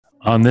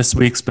On this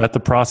week's Bet the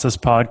Process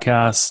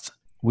podcast,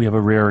 we have a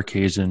rare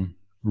occasion.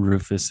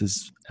 Rufus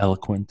is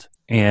eloquent,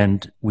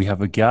 and we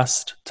have a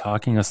guest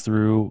talking us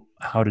through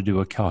how to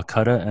do a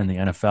Calcutta and the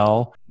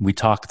NFL. We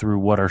talk through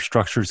what our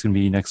structure is going to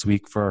be next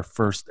week for our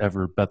first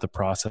ever Bet the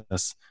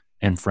Process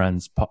and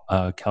Friends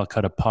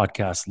Calcutta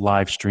podcast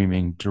live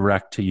streaming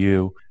direct to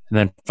you. And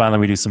then finally,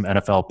 we do some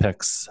NFL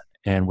picks.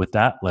 And with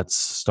that, let's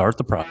start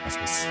the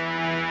process.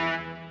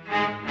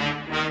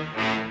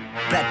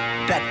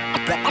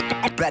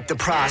 Bet the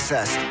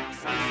process.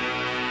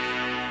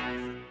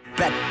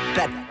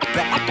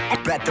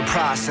 Bet the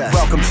process.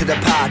 Welcome to the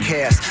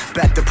podcast.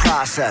 Bet the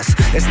process.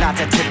 It's not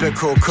that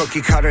typical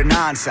cookie cutter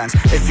nonsense.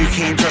 If you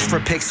came just for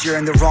picks, you're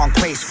in the wrong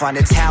place. Find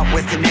a tout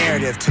with a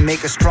narrative to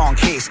make a strong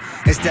case.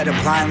 Instead of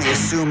blindly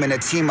assuming a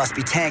team must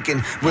be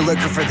tanking, we're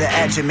looking for the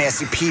edge in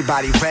Massey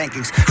Peabody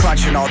rankings,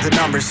 crunching all the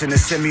numbers in a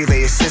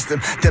simulated system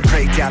that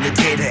break down the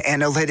data,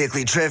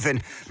 analytically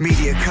driven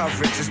media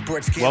coverage of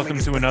sports gambling. Welcome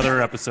to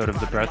another episode of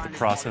the Bet the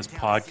Process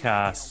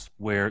podcast,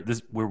 where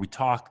we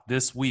talk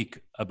this week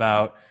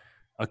about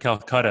a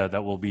Calcutta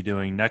that we'll be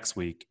doing next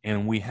week.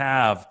 And we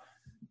have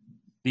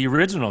the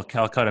original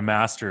Calcutta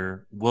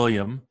master,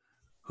 William,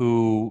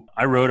 who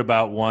I wrote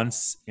about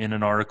once in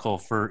an article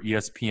for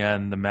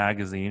ESPN, the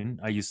magazine.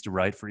 I used to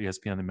write for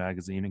ESPN, the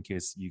magazine, in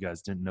case you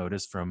guys didn't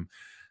notice from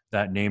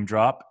that name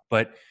drop.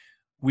 But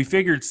we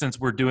figured since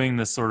we're doing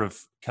this sort of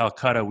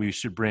Calcutta, we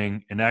should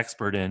bring an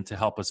expert in to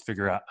help us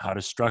figure out how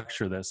to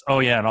structure this.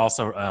 Oh, yeah, and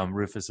also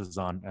Rufus is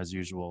on as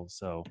usual.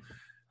 So,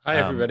 hi,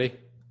 everybody.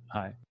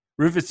 Hi.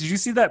 Rufus, did you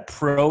see that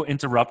pro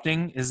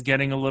interrupting is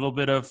getting a little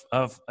bit of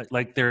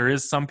like, there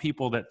is some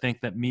people that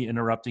think that me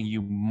interrupting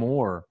you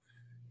more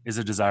is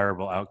a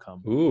desirable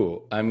outcome.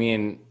 Ooh, I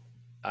mean,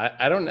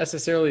 I don't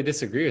necessarily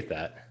disagree with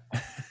that.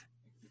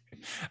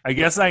 I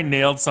guess I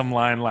nailed some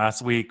line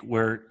last week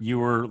where you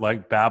were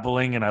like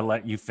babbling and I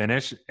let you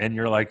finish and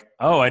you're like,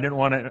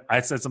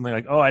 I said something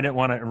like, I didn't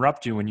want to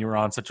interrupt you when you were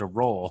on such a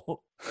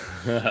roll.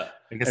 I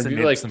guess it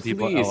made like, some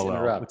people LOL,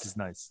 interrupt, which is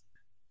nice.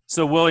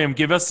 So, William,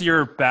 give us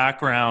your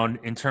background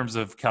in terms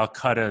of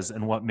Calcuttas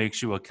and what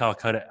makes you a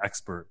Calcutta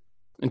expert.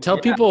 And tell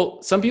people,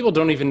 some people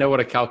don't even know what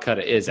a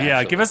Calcutta is. Actually.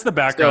 Yeah, give us the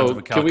background of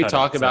a Calcutta. Can we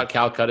talk about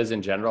Calcuttas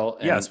in general?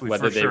 And yes,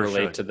 whether they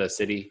relate should. to the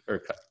city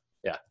or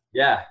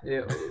yeah.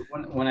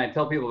 When I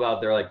tell people about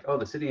it, they're like, "Oh,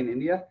 the city in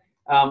India."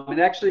 And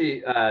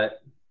actually,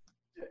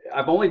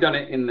 I've only done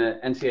it in the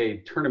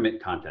NCAA tournament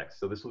context,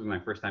 so this will be my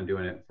first time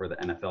doing it for the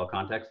NFL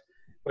context.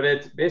 But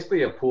it's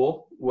basically a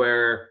pool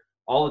where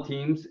all the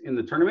teams in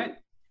the tournament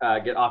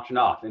get auctioned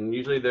off, and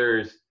usually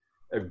there's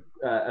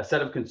a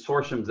set of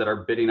consortiums that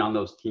are bidding on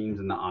those teams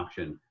in the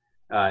auction.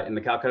 In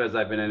the Calcuttas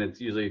I've been in,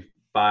 it's usually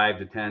 5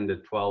 to 10 to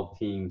 12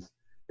 teams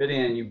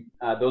bidding,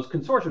 and those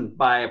consortiums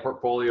buy a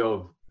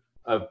portfolio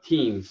of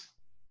teams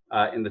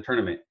in the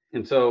tournament,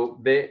 and so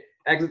they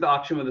exit the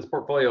auction with this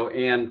portfolio.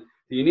 And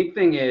the unique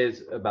thing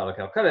is about a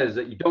Calcutta is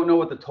that you don't know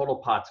what the total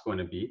pot's going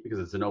to be because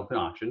it's an open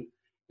auction,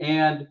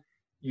 and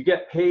you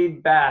get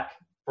paid back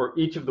for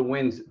each of the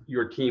wins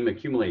your team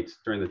accumulates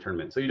during the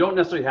tournament. So you don't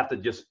necessarily have to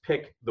just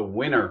pick the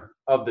winner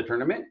of the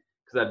tournament,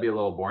 because that'd be a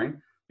little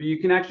boring, but you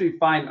can actually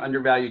find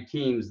undervalued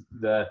teams,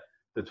 the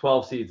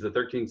 12 seeds, the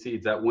 13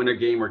 seeds that win a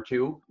game or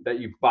two that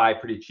you buy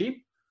pretty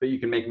cheap, but you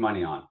can make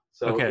money on.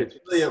 So It's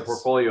really a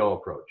portfolio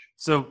approach.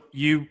 So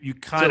you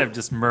kind of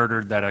just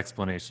murdered that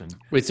explanation.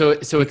 Wait, so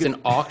it's an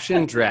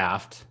auction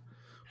draft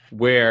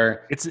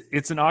where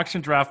it's an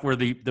auction draft where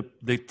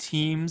the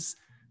teams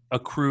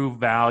accrue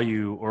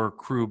value or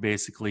accrue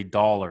basically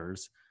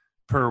dollars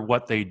per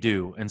what they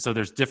do. And so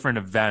there's different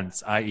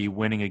events, i.e.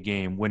 winning a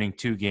game, winning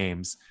 2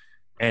 games.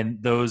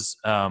 And those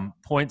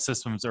point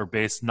systems are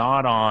based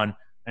not on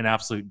an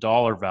absolute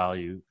dollar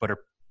value, but a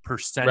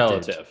percentage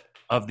relative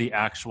of the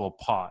actual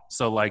pot.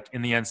 So like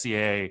in the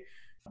NCAA,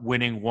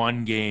 winning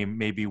 1 game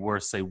may be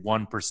worth, say,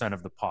 1%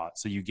 of the pot.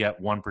 So you get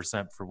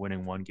 1% for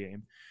winning 1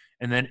 game.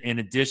 And then in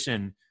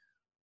addition,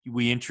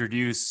 we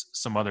introduce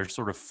some other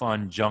sort of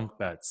fun junk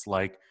bets,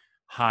 like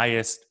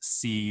highest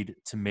seed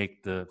to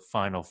make the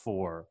Final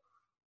Four,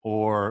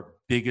 or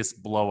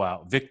biggest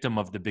blowout, victim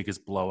of the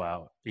biggest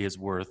blowout is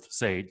worth,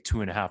 say,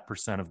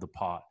 2.5% of the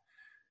pot.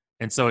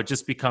 And so it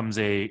just becomes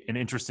an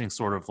interesting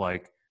sort of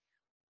like,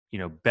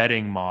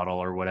 betting model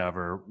or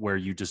whatever, where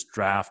you just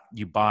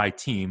you buy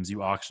teams,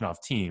 you auction off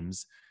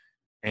teams.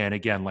 And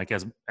again, like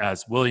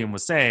as William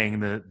was saying,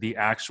 the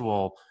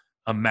actual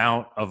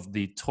amount of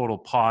the total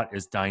pot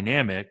is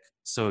dynamic.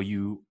 So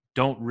you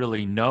don't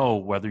really know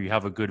whether you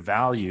have a good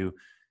value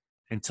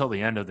until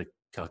the end of the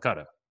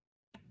Calcutta.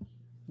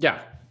 Yeah.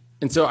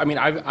 And so, I mean,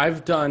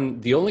 I've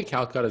done, the only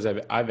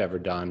Calcuttas I've ever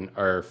done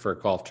are for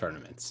golf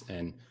tournaments.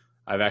 And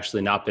I've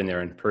actually not been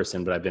there in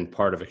person, but I've been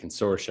part of a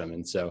consortium.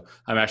 And so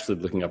I'm actually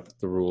looking up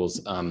the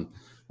rules.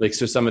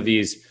 So some of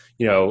these,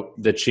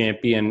 the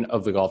champion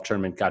of the golf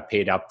tournament got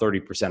paid out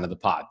 30% of the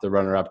pot, the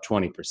runner up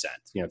 20%,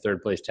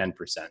 third place 10%,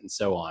 and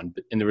so on.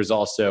 And there was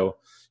also,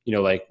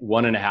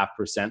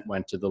 1.5%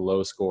 went to the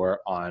low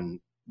score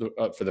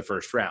for the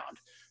first round.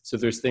 So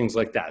there's things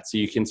like that. So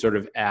you can sort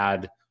of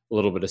add a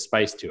little bit of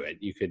spice to it.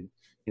 You could,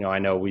 I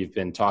know we've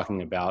been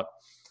talking about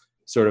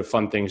sort of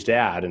fun things to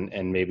add,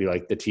 and maybe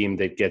like the team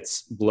that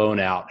gets blown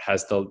out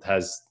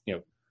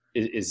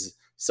is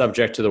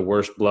subject to the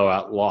worst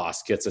blowout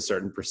loss gets a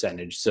certain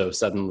percentage. So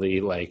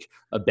suddenly like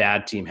a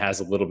bad team has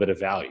a little bit of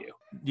value.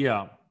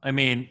 Yeah. I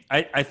mean,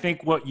 I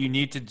think what you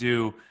need to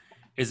do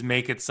is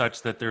make it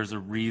such that there's a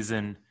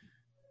reason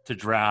to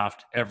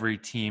draft every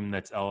team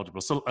that's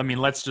eligible. So, I mean,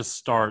 let's just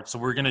start. So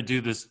we're going to do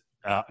this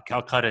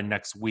Calcutta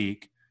next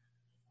week,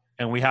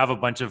 and we have a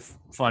bunch of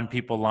fun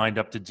people lined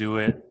up to do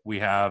it. We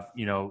have,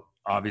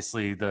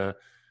 obviously our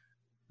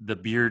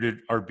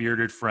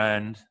bearded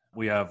friend.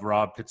 We have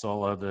Rob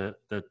Pizzola,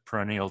 the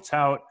perennial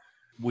tout.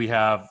 We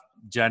have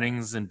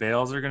Jennings and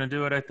Bales are going to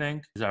do it, I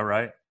think. Is that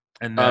right?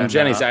 And then,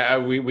 Jennings, I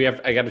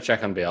got to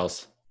check on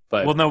Bales.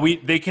 But well, no,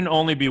 they can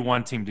only be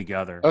one team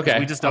together. Okay,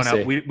 we just don't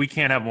have. We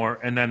can't have more.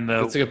 And then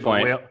that's a good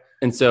point.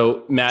 And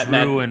so Matt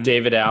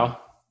David Dow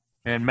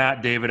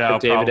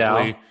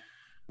probably.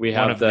 We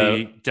have one of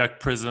the Deck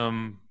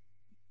Prism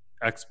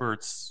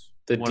experts,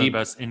 one of the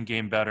best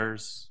in-game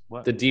bettors.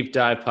 The Deep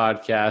Dive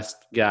podcast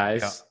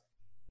guys,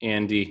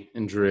 Andy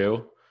and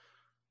Drew.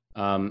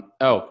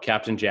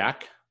 Captain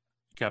Jack.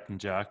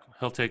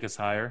 He'll take us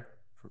higher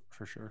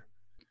for sure.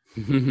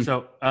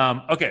 So,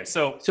 okay.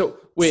 So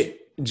wait,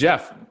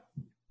 Jeff,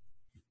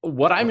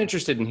 what I'm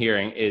interested in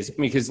hearing is,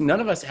 because none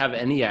of us have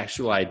any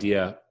actual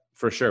idea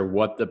for sure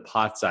what the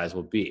pot size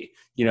will be,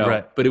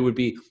 right. But it would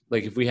be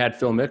like if we had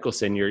Phil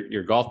Mickelson,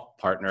 your golf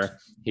partner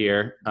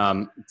here.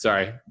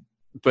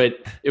 But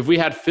if we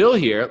had Phil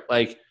here,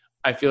 like,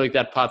 I feel like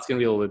that pot's going to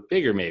be a little bit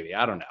bigger, maybe.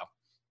 I don't know.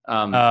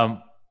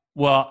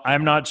 Well,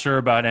 I'm not sure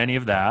about any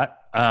of that.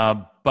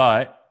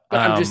 But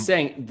I'm just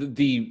saying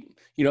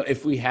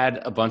if we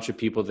had a bunch of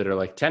people that are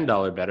like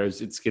 $10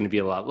 bettors, it's going to be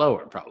a lot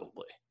lower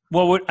probably.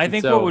 Well,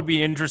 what would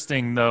be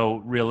interesting though,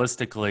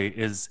 realistically,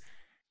 is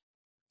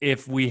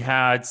if we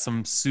had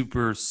some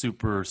super,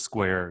 super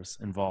squares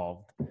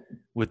involved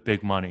with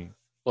big money.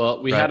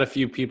 Well, we had a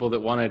few people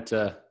that wanted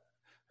to,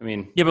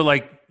 yeah, but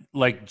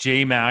like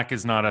J Mac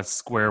is not a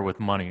square with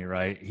money,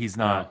 right? He's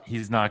not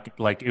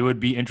like, it would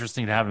be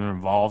interesting to have him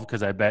involved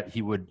because I bet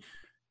he would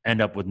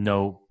end up with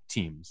no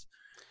teams.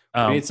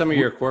 We need some of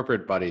your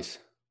corporate buddies.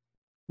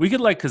 We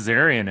could let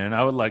Kazarian in.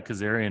 I would let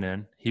Kazarian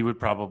in. He would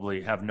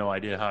probably have no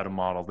idea how to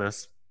model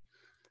this.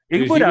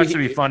 It would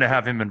actually be fun to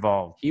have him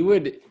involved. He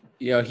would,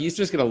 he's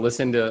just going to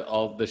listen to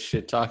all the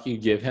shit talk you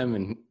give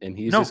him, and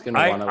he's just going to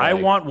want to. I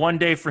want one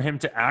day for him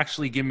to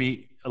actually give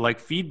me like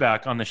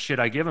feedback on the shit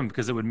I give him,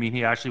 because it would mean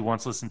he actually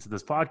wants to listen to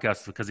this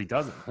podcast, because he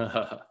doesn't.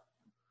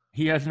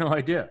 He has no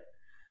idea.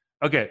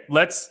 Okay,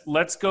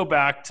 let's go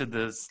back to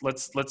this.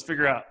 Let's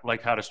figure out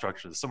like how to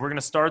structure this. So we're going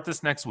to start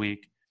this next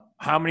week.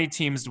 How many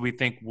teams do we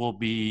think will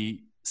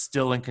be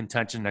still in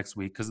contention next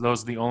week? Because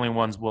those are the only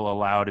ones we'll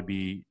allow to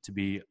be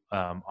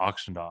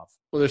auctioned off.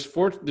 Well, there's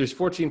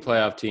 14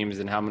 playoff teams,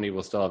 and how many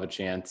will still have a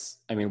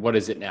chance? What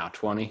is it now?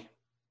 20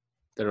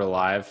 that are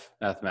alive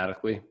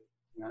mathematically?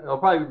 It'll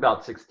probably be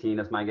about 16,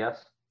 is my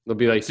guess. There'll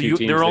be like two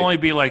teams. There'll only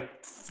be like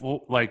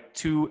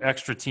two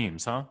extra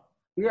teams, huh?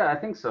 Yeah, I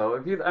think so.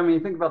 If you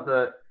think about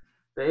the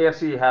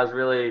AFC has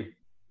really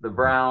the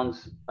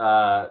Browns,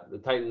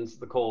 the Titans,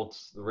 the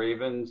Colts, the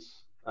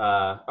Ravens.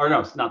 Or no,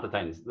 it's not the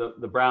Titans.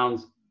 The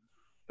Browns,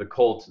 the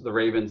Colts, the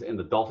Ravens, and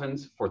the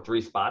Dolphins for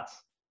 3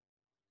 spots.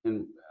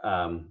 And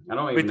I don't even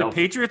know. Wait, the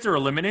Patriots are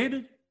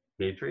eliminated?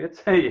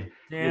 Patriots? Hey,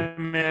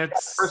 damn it!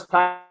 First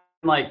time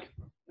in like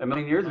a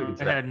million years we can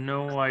say. I had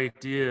no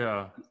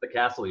idea. It's the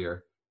Castle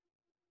year.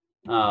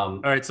 All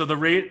right, so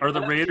are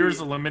the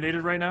Raiders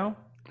eliminated right now?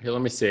 Here,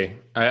 let me see.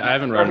 I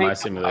haven't run my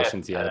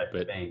simulations yet,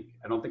 but I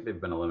don't think they've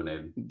been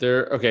eliminated.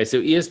 They're okay.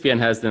 So ESPN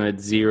has them at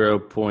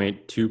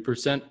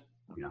 0.2%.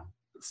 Yeah.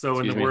 So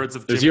in the words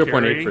of Jim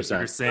 0.8%.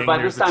 You're saying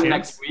by this time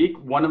next week,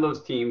 one of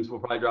those teams will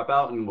probably drop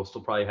out, and we'll still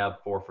probably have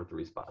 4 for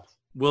 3 spots.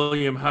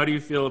 William, how do you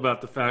feel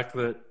about the fact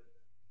that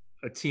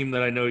a team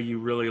that I know you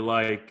really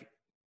like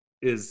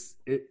they're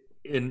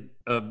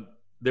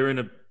in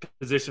a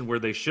position where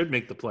they should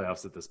make the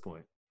playoffs at this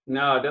point?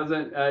 No, it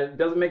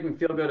doesn't make me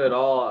feel good at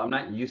all. I'm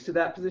not used to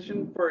that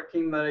position for a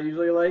team that I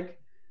usually like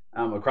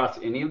across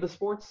any of the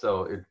sports,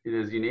 so it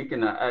is unique,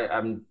 and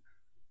I'm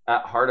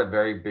at heart a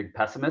very big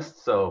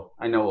pessimist, so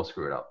I know we'll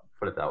screw it up.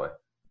 Put it that way.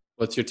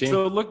 What's your team?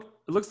 So it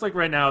looks like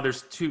right now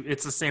there's 2.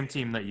 It's the same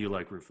team that you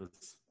like,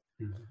 Rufus.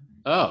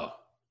 Oh,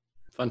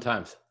 fun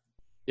times.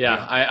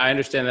 Yeah. I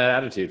understand that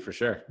attitude for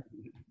sure.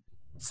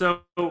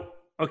 So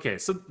okay,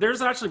 so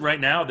there's actually right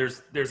now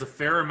there's a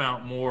fair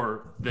amount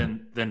more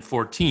than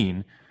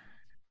 14.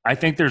 I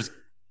think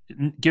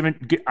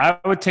I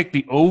would take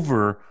the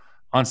over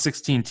on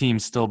 16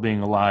 teams still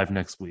being alive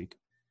next week.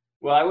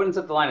 Well, I wouldn't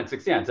set the line at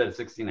 16. I'd set it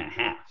at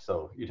 16.5.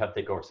 So you'd have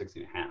to take over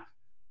 16.5.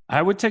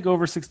 I would take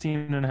over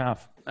 16.5.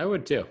 I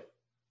would too.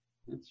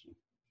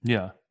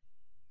 Yeah.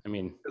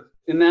 In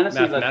that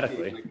sense,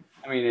 mathematically.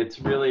 it's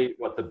really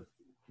what the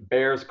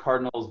Bears,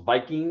 Cardinals,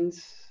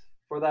 Vikings,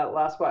 for that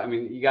last spot? I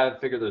mean, you got to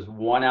figure there's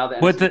one out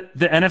of the But NFC.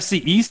 the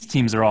NFC East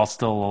teams are all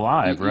still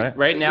alive, right?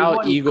 Right now,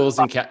 Everyone- Eagles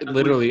and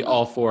literally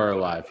all 4 are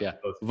alive. Yeah,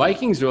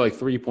 Vikings are like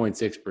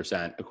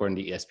 3.6% according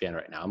to ESPN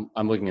right now.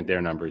 I'm looking at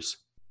their numbers.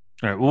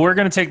 All right. Well, we're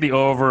going to take the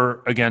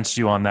over against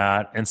you on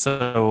that, and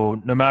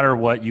so no matter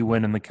what you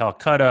win in the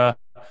Calcutta,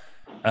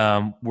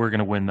 we're going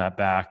to win that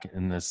back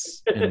in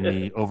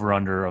the over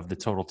under of the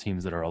total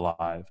teams that are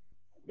alive.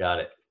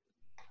 Got it.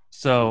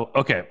 So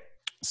okay.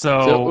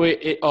 So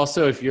wait,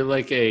 also, if you're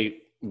like a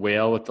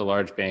whale with the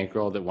large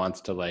bankroll that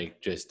wants to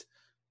like just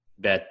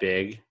bet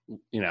big,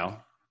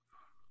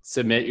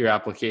 submit your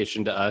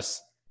application to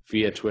us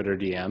via Twitter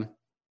DM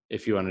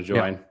if you want to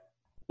join. Yeah.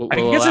 We'll I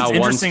guess allow it's one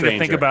interesting to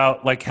think stranger.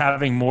 about like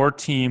having more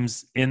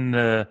teams in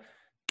the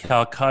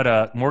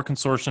Calcutta, more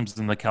consortiums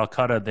in the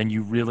Calcutta than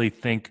you really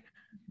think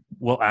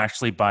will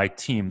actually buy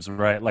teams,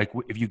 right? Like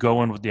if you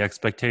go in with the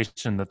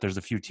expectation that there's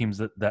a few teams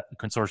that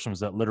consortiums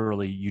that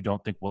literally you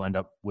don't think will end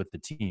up with the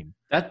team.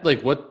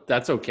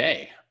 That's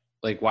okay.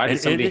 Like, why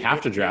does somebody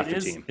have to draft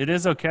a team? It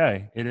is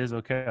okay. It is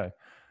okay.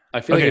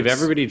 I feel like if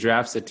everybody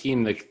drafts a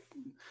team,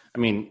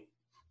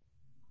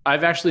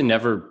 I've actually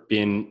never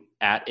been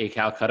at a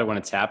Calcutta when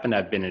it's happened.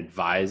 I've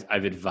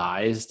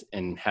advised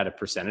and had a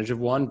percentage of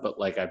one, but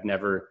like I've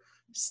never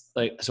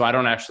so I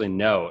don't actually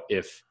know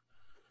if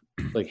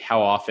like how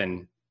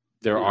often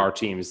there are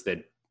teams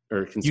that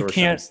or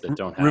consortiums that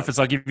don't have. Rufus,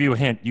 I'll give you a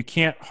hint. You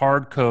can't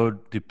hard code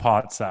the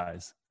pot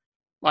size.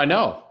 I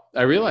know.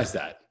 I realize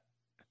that.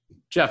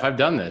 Jeff, I've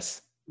done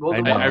this. Well,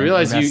 I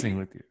realize I'm messing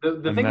with you.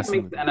 The thing that makes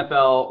the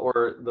NFL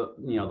or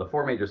the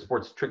 4 major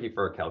sports tricky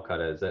for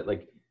Calcutta is that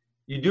like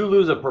you do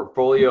lose a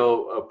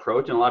portfolio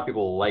approach, and a lot of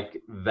people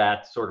like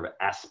that sort of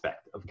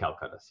aspect of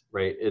Calcutta's,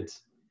 right?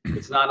 It's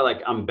not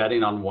like I'm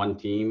betting on one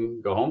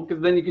team, go home,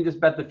 because then you can just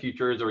bet the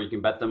futures or you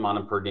can bet them on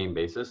a per game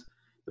basis.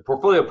 The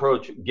portfolio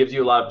approach gives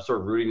you a lot of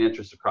sort of rooting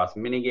interest across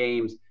mini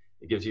games.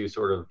 It gives you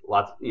sort of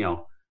lots,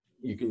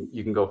 you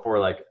can go for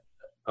like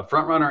a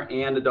front runner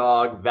and a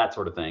dog, that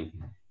sort of thing.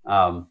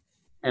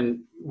 And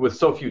with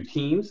so few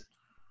teams,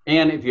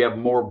 and if you have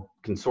more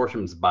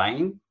consortiums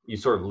buying, you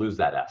sort of lose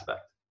that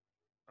aspect.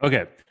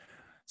 Okay.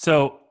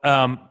 So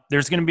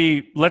there's going to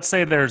be, let's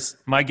say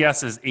my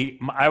guess is 8.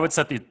 I would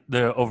set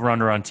the over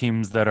under on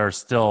teams that are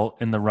still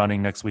in the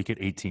running next week at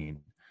 18.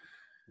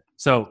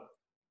 So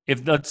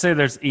if let's say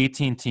there's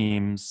 18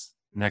 teams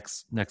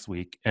next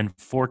week and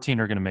 14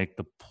 are going to make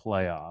the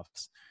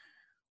playoffs,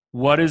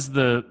 what is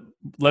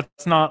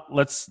let's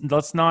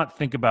not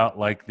think about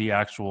like the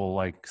actual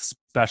like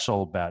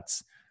special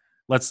bets.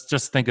 Let's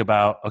just think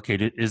about,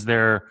 okay, is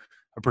there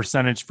a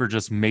percentage for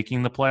just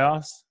making the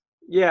playoffs?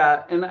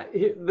 Yeah, and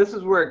this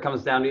is where it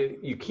comes down to,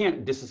 you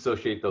can't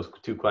disassociate those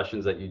two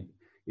questions that you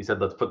said.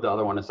 Let's put the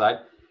other one aside,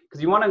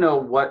 because you want to know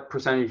what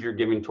percentage you're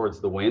giving towards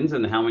the wins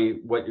and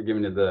what you're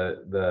giving to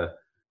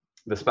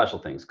the special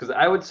things. Because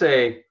I would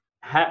say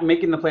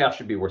making the playoffs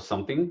should be worth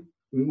something.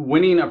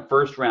 Winning a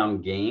first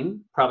round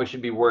game probably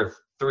should be worth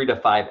 3 to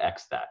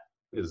 5x. That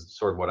is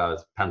sort of what I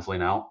was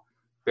penciling out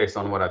based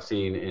on what I've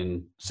seen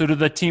in. So do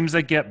the teams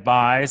that get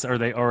buys, are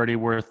they already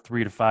worth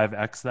 3 to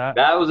 5x that?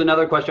 That was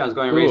another question I was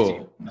going to raise to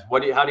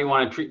you. How do you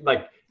want to treat,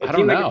 like a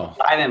team that gets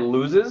buy and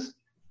loses?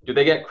 Do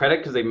they get credit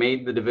because they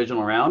made the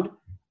divisional round?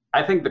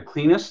 I think the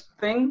cleanest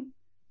thing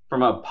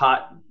from a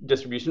pot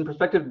distribution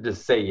perspective is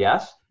to say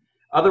yes.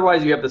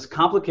 Otherwise, you have this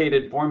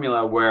complicated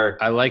formula where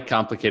I like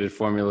complicated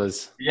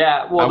formulas.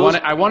 Yeah, well,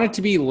 I want it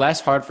to be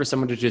less hard for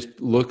someone to just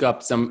look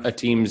up a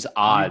team's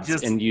odds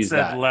and use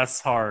that.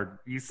 Less hard.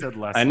 You said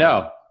less. I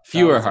know.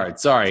 Fewer hard.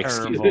 Sorry,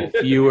 excuse me.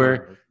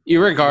 Fewer.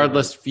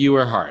 Irregardless,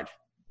 fewer hard.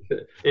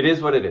 It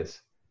is what it is.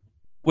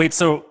 Wait,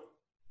 so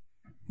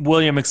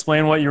William,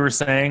 explain what you were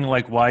saying.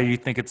 Like why you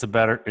think it's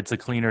a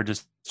cleaner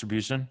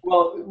distribution.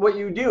 Well, what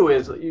you do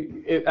is,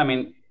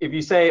 if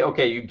you say,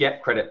 okay, you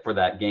get credit for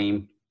that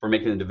game for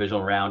making the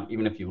divisional round,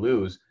 even if you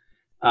lose,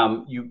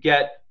 you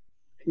get,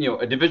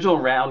 a divisional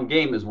round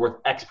game is worth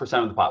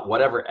X% of the pot,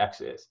 whatever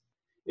X is.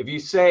 If you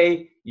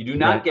say you do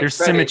not get there's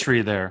credit,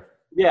 symmetry there.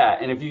 Yeah,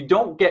 and if you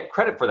don't get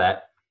credit for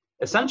that,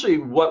 essentially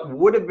what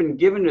would have been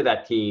given to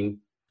that team.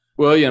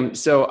 William,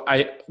 so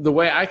the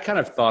way I kind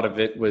of thought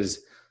of it was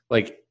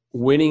like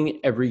winning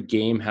every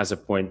game has a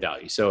point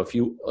value. So if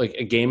you like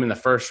a game in the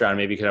first round,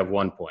 maybe you could have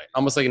 1 point,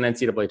 almost like an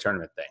NCAA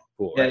tournament thing.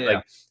 Cool, right?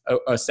 Yeah. Like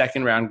a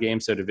second round game,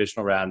 so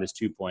divisional round is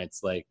 2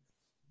 points. Like,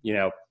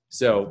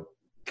 so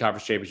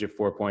conference championship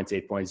 4 points,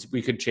 8 points.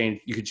 You could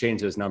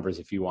change those numbers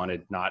if you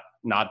wanted,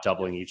 not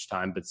doubling each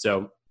time. But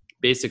so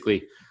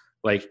basically,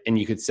 like, and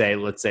you could say,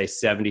 let's say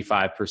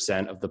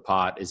 75% of the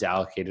pot is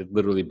allocated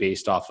literally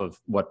based off of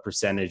what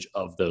percentage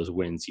of those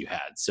wins you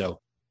had.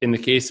 So in the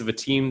case of a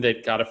team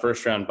that got a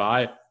first round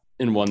bye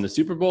and won the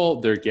Super Bowl,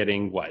 they're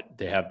getting what?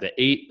 They have the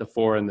 8, the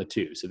 4, and the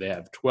 2. So they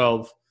have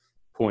 12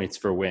 points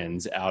for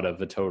wins out of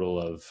a total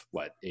of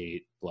what?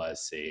 8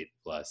 plus 8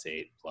 plus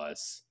 8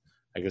 plus,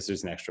 I guess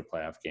there's an extra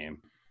playoff game,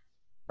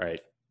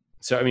 right?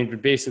 So, I mean,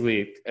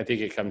 basically, I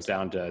think it comes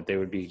down to they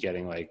would be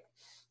getting like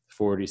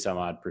 40 some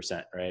odd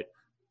 %, right?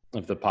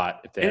 of the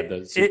pot if they had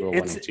the Super Bowl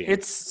winning team.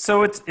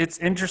 It's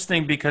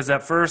interesting because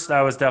at first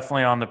I was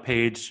definitely on the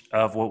page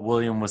of what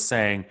William was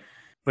saying,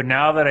 but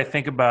now that I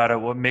think about it,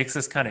 what makes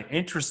this kind of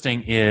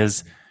interesting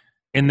is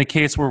in the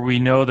case where we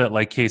know that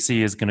like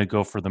KC is going to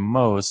go for the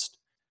most,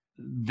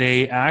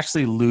 they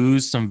actually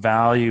lose some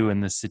value in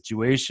this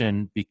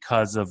situation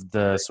because of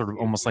the sort of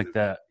almost like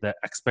the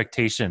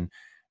expectation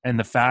and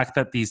the fact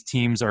that these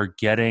teams are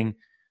getting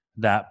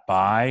that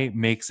bye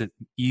makes it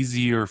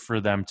easier for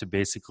them to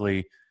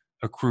basically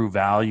accrue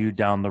value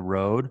down the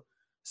road.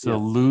 So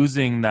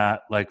losing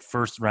that like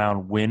first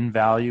round win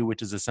value,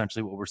 which is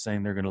essentially what we're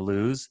saying they're going to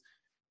lose,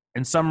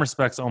 in some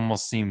respects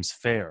almost seems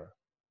fair.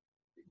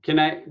 Can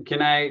I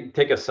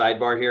take a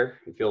sidebar here,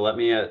 if you'll let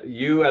me?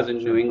 You as a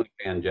New England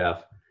fan,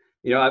 Jeff,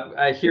 you know,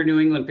 I hear New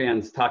England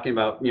fans talking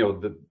about, you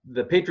know,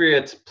 the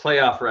Patriots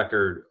playoff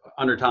record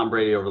under Tom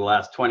Brady over the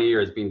last 20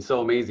 years being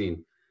so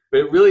amazing. But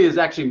it really is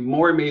actually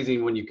more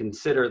amazing when you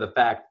consider the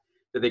fact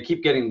that they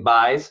keep getting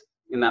buys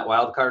in that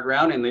wild card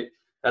round. And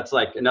that's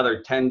like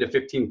another 10 to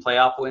 15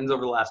 playoff wins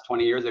over the last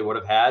 20 years they would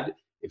have had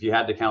if you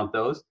had to count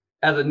those.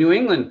 As a New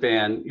England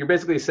fan, you're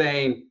basically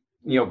saying,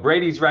 you know,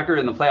 Brady's record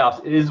in the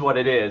playoffs is what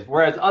it is.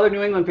 Whereas other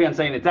New England fans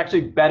saying it's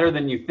actually better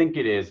than you think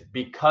it is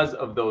because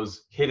of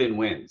those hidden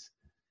wins.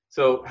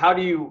 So how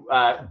do you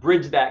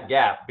bridge that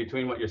gap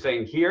between what you're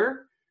saying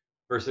here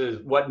versus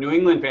what New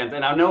England fans,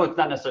 and I know it's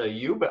not necessarily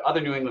you, but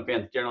other New England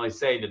fans generally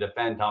say to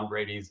defend Tom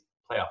Brady's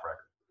playoff record?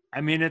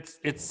 I mean,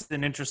 it's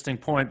an interesting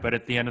point, but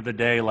at the end of the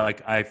day,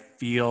 like I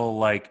feel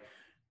like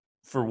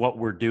for what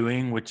we're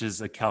doing, which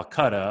is a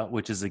Calcutta,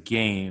 which is a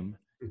game,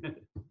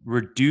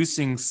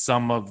 reducing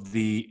some of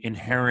the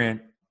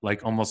inherent,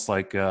 like almost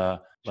like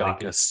a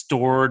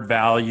stored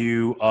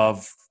value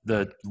of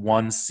the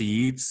one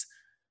seeds,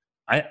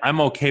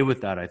 I'm okay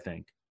with that, I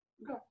think.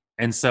 Okay.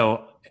 And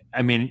so,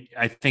 I mean,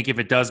 I think if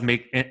it does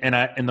make,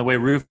 and the way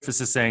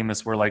Rufus is saying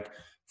this, we're like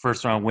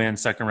first round win,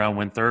 second round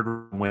win, third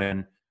round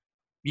win,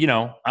 you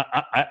know,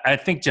 I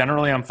think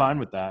generally I'm fine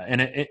with that.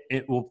 And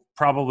it will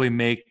probably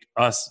make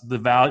us the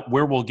value,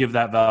 where we'll give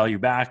that value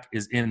back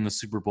is in the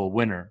Super Bowl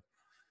winner.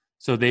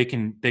 So they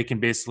can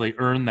basically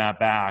earn that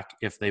back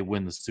if they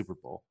win the Super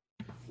Bowl.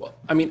 Well,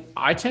 I mean,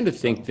 I tend to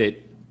think that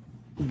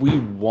we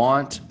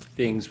want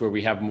things where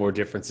we have more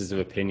differences of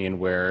opinion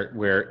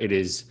where it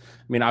is,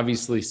 I mean,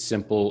 obviously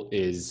simple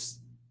is,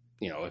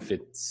 you know, if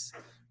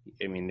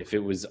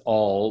it was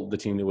all the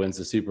team that wins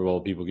the Super Bowl,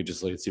 people could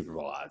just look at Super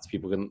Bowl odds.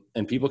 People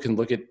can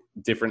look at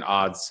different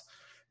odds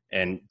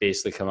and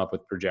basically come up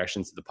with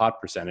projections of the pot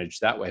percentage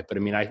that way. But I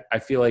mean, I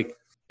feel like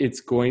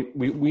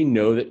we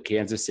know that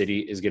Kansas City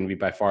is going to be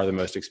by far the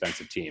most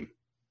expensive team,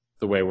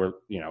 the way we're,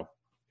 you know,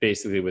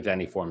 basically with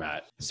any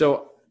format.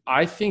 So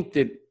I think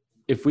that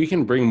if we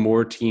can bring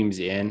more teams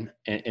in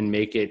and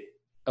make it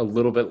a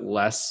little bit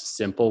less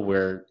simple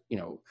where, you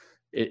know,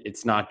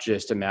 it's not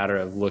just a matter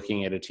of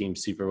looking at a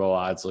team's Super Bowl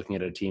odds, looking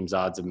at a team's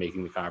odds of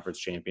making the conference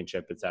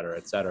championship, et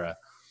cetera,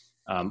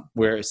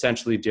 where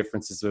essentially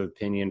differences of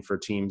opinion for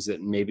teams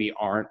that maybe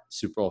aren't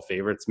Super Bowl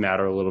favorites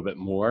matter a little bit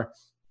more.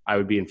 I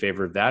would be in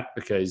favor of that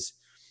because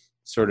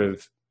sort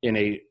of in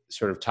a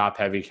sort of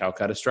top-heavy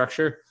Calcutta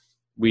structure,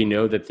 we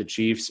know that the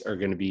Chiefs are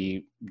going to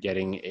be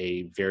getting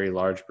a very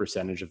large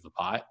percentage of the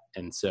pot.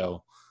 And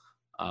so,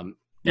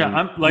 yeah,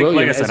 I'm William,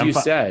 like I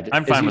said,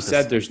 I'm fine with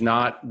this.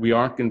 We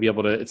aren't going to be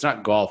able to, it's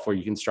not golf where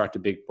you construct a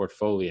big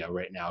portfolio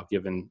right now,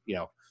 given, you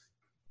know,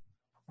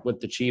 what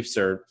the Chiefs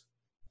are,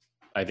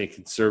 I think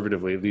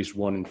conservatively at least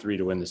 1-3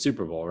 to win the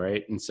Super Bowl.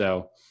 Right. And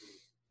so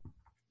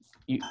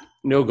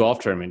no golf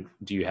tournament.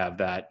 Do you have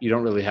that? You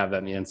don't really have that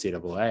in the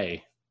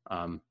NCAA.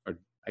 Or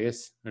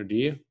do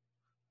you?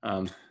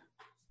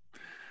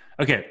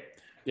 Okay.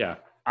 Yeah.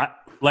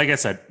 Like I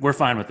said, we're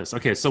fine with this.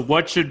 Okay. So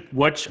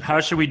how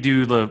should we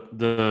do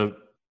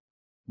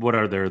what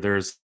are there?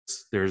 There's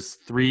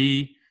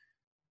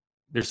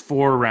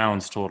 4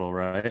 rounds total,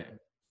 right?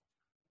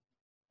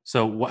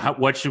 So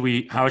how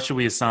should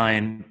we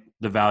assign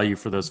the value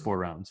for those 4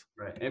 rounds?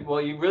 Right. And,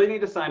 well, you really need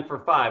to sign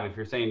for 5 if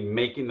you're saying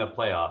making the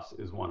playoffs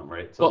is one,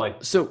 right?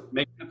 So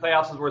making the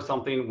playoffs is worth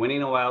something,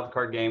 winning a wild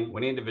card game,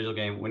 winning a divisional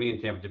game, winning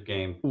a championship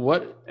game.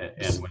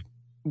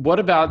 What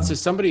about, so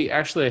somebody,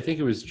 actually, I think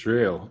it was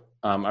Drew.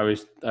 I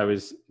was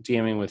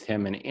DMing with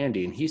him and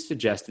Andy, and he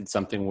suggested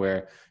something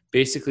where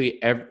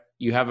basically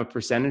you have a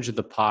percentage of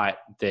the pot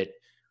that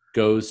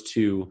goes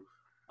to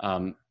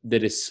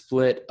that is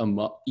split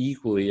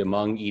equally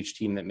among each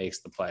team that makes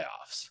the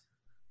playoffs.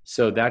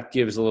 So that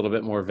gives a little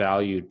bit more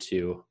value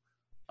to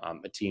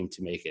a team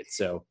to make it.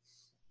 So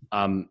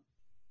I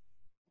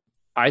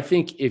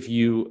think if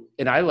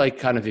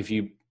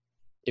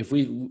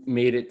we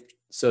made it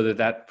so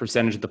that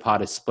percentage of the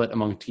pot is split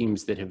among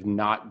teams that have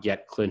not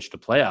yet clinched a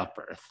playoff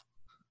berth,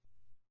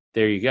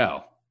 there you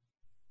go.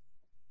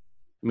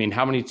 I mean,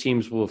 how many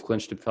teams will have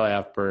clinched a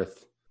playoff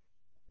berth?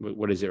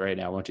 What is it right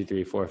now? 1, 2,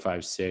 3, 4,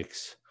 5,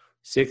 6.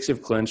 6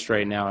 have clinched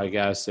right now, I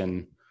guess,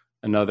 and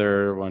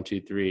another 1,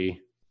 2,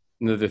 3.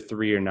 Another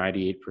 3 or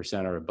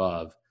 98% or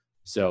above.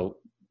 So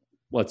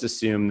let's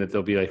assume that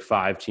there'll be like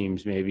 5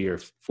 teams maybe, or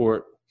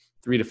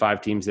 3 to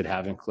 5 teams that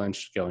haven't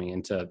clinched going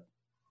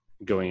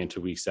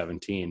into week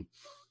 17.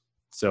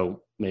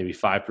 So maybe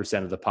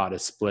 5% of the pot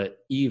is split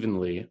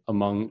evenly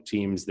among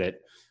teams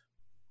that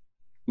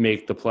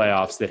make the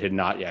playoffs that had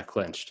not yet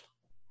clinched.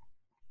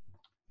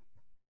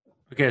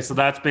 Okay, so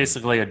that's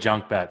basically a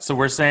junk bet. So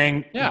we're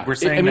saying that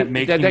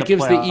making that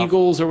gives the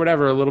Eagles or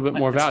whatever a little bit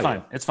more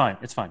value. It's fine.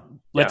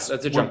 That's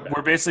a junk bet.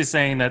 We're basically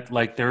saying that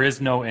like there is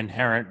no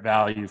inherent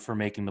value for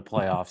making the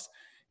playoffs.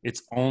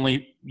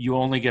 You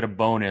only get a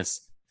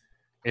bonus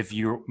if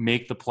you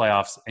make the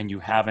playoffs and you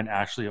haven't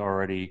actually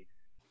already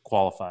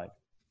qualified.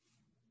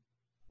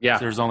 Yeah,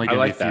 so there's only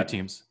going to be a few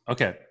teams.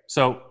 Okay,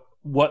 so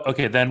what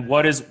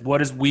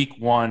is week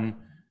 1?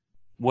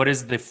 What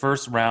is the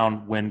first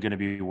round win going to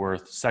be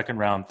worth? Second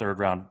round, third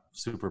round,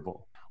 Super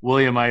Bowl.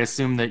 William, I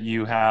assume that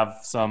you have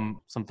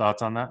some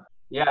thoughts on that?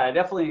 Yeah, I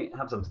definitely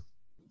have some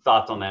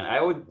thoughts on that.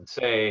 I would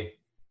say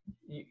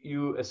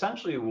you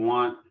essentially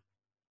want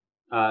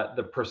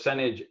the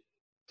percentage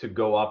to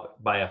go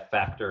up by a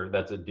factor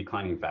that's a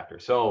declining factor.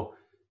 So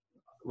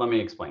let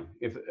me explain.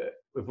 If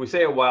we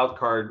say a wild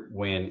card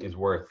win is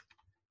worth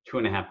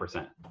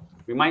 2.5%,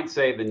 we might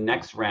say the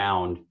next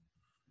round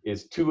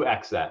is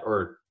 2x that,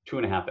 or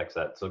 2.5x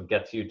that. So it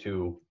gets you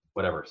to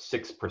whatever,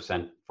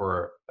 6%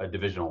 for a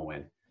divisional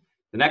win.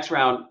 The next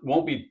round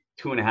won't be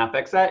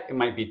 2.5x that, it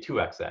might be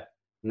 2x that.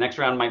 The next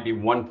round might be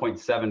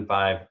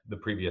 1.75 the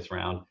previous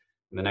round.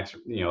 And the next,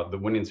 the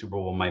winning Super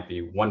Bowl might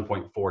be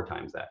 1.4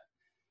 times that.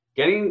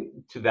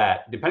 Getting to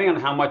that, depending on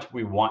how much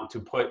we want to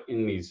put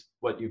in these,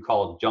 what you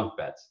call junk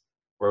bets,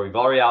 where we've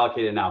already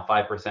allocated now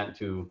 5%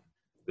 to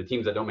the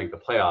teams that don't make the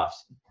playoffs,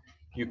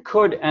 you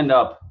could end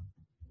up,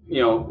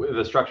 with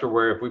a structure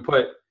where if we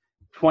put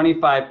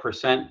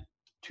 25%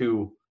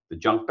 to the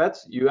junk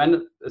bets, you end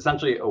up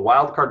essentially a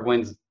wild card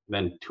wins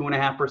then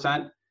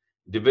 2.5%.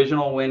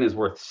 Divisional win is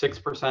worth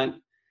 6%.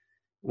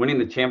 Winning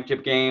the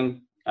championship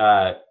game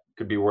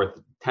could be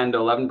worth 10 to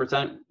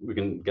 11%. We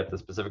can get the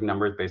specific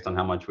numbers based on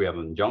how much we have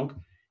in junk.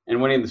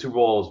 And winning the Super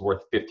Bowl is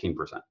worth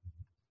 15%.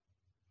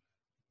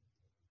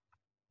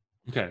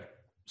 Okay.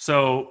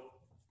 So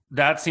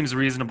that seems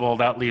reasonable.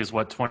 That leaves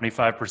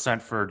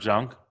 25% for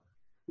junk?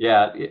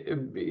 Yeah,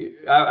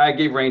 I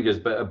gave ranges,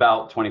 but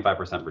about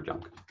 25% for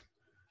junk.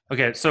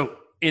 Okay, so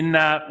in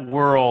that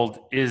world,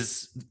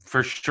 is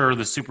for sure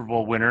the Super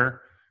Bowl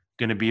winner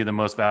going to be the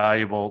most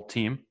valuable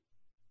team?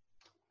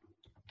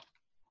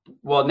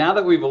 Well, now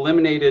that we've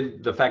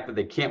eliminated the fact that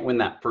they can't win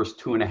that first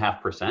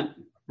 2.5%,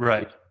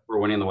 right, for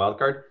winning the wild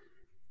card,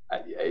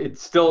 it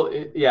still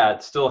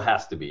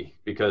has to be,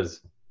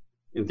 because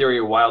in theory,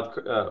 it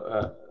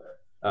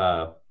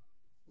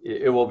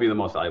will be the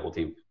most valuable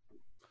team.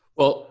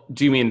 Well,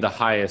 do you mean the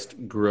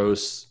highest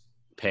gross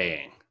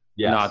paying?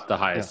 Yes. Not the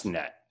highest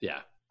net. Yeah.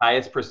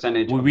 Highest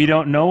percentage. Well, we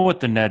don't know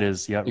what the net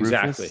is yet,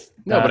 exactly. Rufus.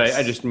 No, but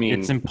I just mean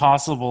it's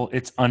impossible.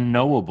 It's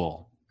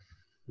unknowable.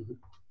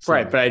 So,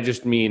 right, but I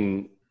just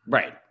mean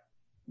right.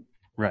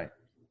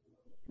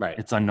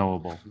 It's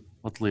unknowable.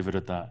 Let's leave it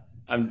at that.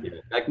 I'm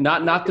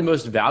not the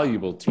most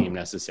valuable team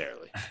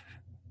necessarily.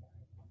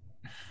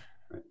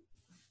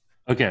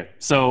 Okay,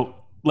 so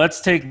let's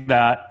take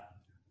that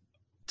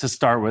to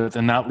start with,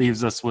 and that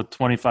leaves us with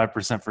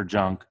 25% for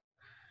junk.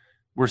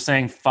 We're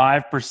saying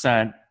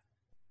 5%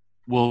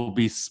 will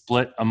be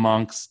split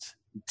amongst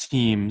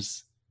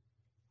teams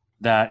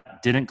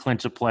that didn't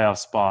clinch a playoff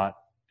spot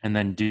and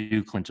then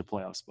do clinch a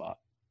playoff spot.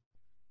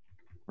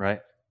 Right?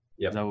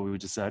 Yep. Is that what we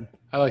just said?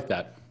 I like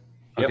that.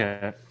 Yep.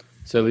 Okay.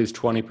 So it leaves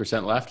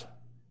 20% left.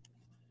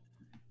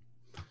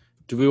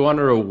 Do we want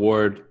to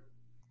reward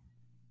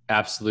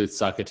absolute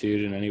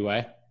suckitude in any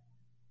way?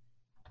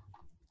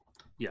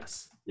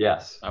 Yes.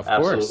 Yes, of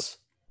absolutely. Course.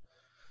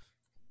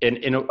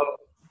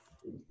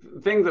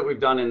 Things that we've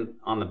done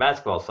on the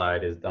basketball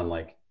side is done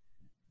like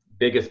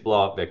biggest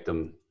blowout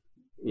victim,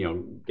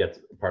 gets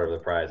part of the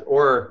prize,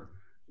 or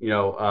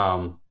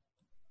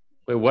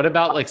Wait, what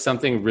about like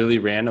something really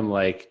random?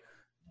 Like,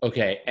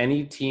 okay,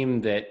 any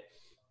team that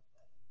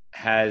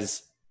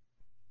is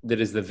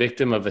the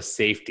victim of a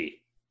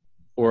safety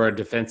or a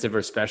defensive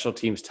or special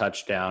teams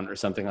touchdown or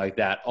something like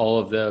that. All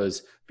of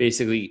those,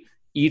 basically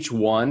each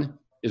one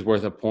is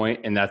worth a point,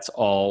 and that's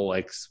all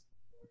like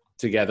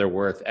together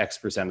worth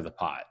X% of the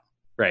pot,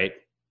 right?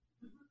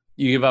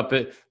 You give up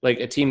like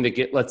a team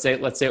that let's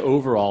say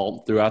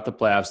overall throughout the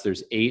playoffs,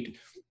 there's 8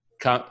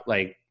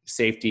 like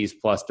safeties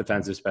plus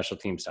defensive special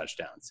teams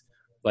touchdowns.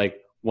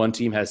 Like one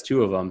team has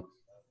 2 of them,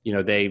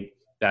 they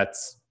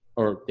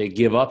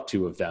give up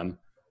 2 of them.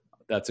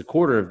 That's a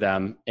quarter of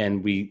them.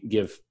 And we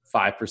give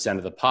 5%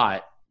 of the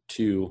pot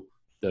to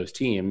those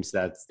teams.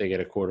 They get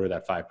a quarter of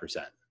that 5%.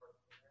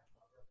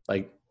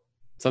 Like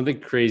something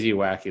crazy,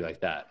 wacky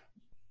like that.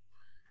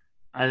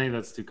 I think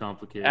that's too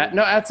complicated.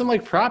 Add some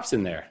like props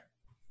in there.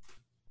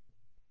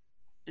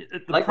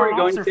 Like where you're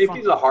going,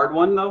 safety's a hard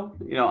one though.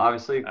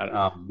 Obviously.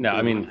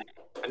 I mean,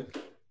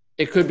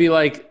 it could be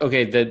like,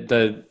 okay,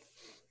 the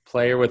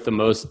player with the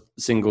most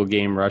single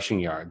game rushing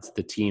yards,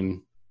 the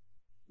team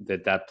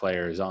that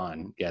player is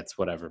on gets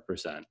whatever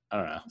percent. I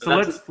don't know.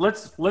 So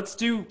let's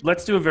do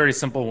a very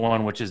simple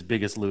one, which is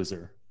biggest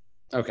loser.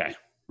 Okay.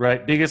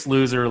 right? Biggest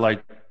loser,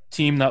 like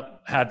team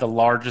that had the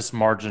largest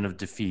margin of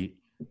defeat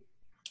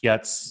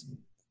is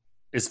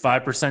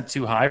 5%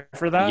 too high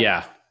for that?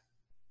 Yeah.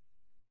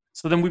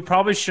 So then we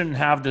probably shouldn't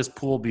have this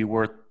pool be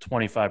worth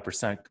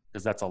 25%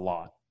 because that's a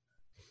lot.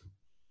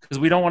 Because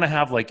we don't want to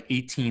have like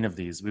 18 of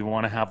these. We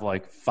want to have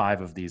like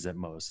 5 of these at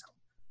most.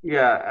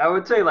 Yeah, I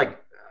would say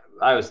like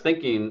I was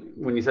thinking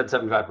when you said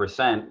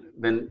 75%,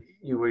 then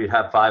you would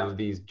have 5 of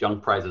these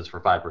junk prizes for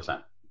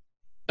 5%.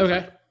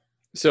 Okay.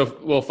 So,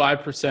 well,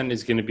 5%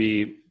 is going to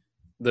be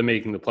the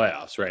making the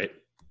playoffs, right?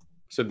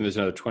 So then there's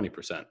another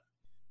 20%.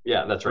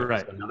 Yeah, that's right.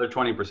 Right. So another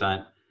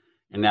 20%.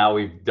 And now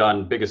we've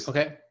done biggest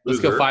Okay.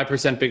 Let's loser. go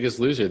 5% biggest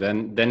loser.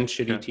 Then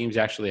shitty teams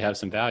actually have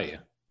some value.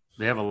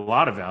 They have a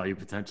lot of value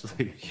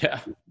potentially. Yeah.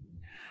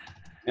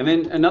 And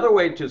then another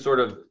way to sort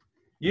of,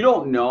 you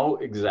don't know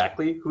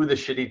exactly who the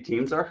shitty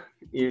teams are.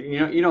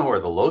 You know who are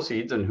the low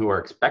seeds and who are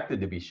expected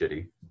to be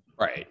shitty.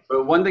 Right.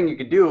 But one thing you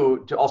could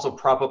do to also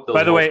prop up those.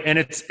 By the way, and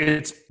it's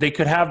they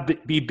could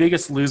be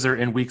biggest loser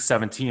in week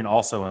 17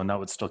 also, and that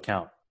would still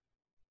count.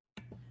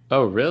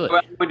 Oh, really?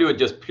 I would do it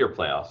just pure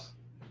playoffs.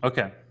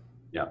 Okay.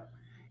 Yeah.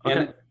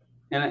 Okay.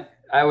 And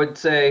I would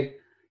say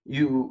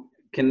you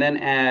can then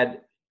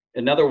add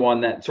another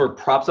one that sort of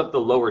props up the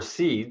lower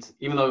seeds,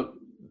 even though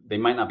they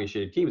might not be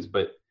shitty teams,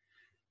 but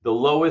the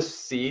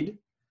lowest seed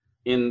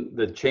in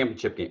the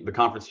championship game, the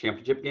conference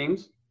championship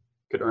games,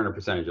 could earn a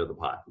percentage of the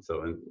pot.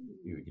 So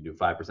you can do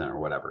 5% or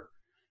whatever.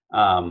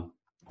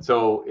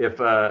 So if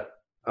a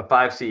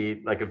 5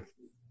 seed, like if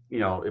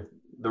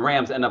the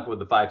Rams end up with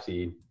the 5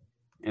 seed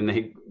and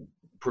they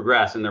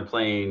progress and they're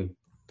playing,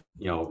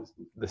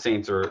 the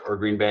Saints or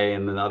Green Bay,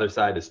 and then the other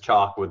side is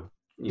chalk with,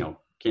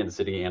 Kansas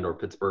City and or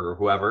Pittsburgh or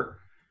whoever,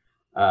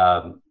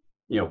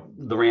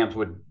 the Rams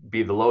would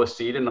be the lowest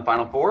seed in the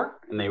Final Four,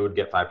 and they would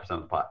get 5%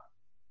 of the pot.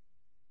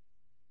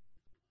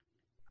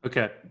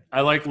 Okay.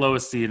 I like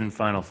lowest seed in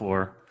Final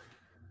Four.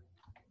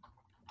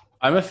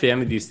 I'm a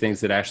fan of these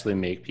things that actually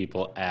make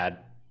people add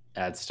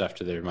stuff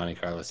to their Monte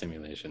Carlo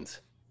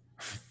simulations.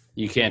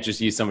 You can't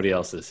just use somebody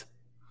else's.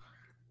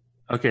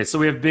 Okay, so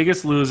we have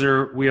biggest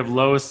loser. We have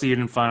lowest seed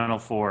in Final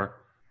Four.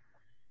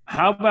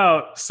 How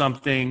about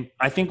something?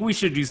 I think we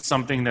should do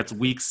something that's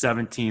week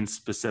 17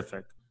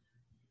 specific.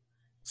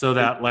 So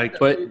that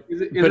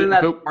isn't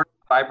that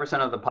 5%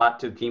 of the pot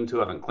to teams who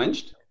haven't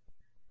clinched?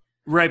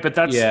 Right, but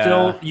that's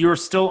you're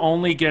still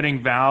only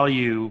getting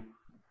value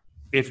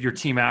if your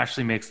team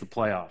actually makes the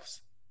playoffs.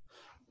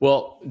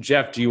 Well,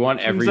 Jeff, do you want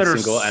every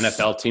single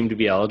NFL team to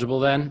be eligible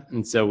then?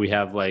 And so we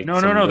have like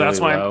no. Really that's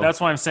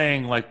why I'm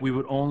saying like we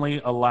would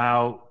only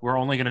allow. We're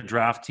only going to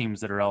draft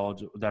teams that are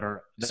eligible that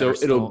are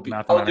it'll be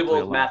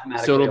eligible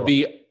mathematically. So it'll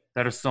be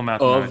that are still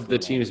mathematically of the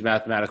teams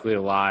mathematically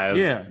alive.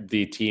 Yeah,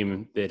 the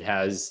team that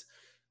has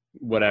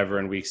whatever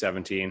in week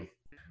 17.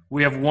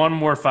 We have one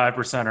more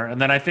 5%er,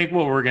 and then I think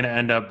what we're going to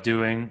end up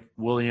doing,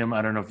 William,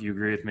 I don't know if you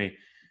agree with me,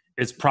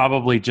 is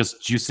probably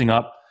just juicing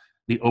up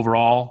the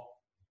overall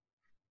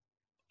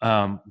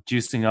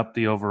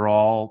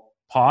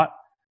pot,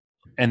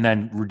 and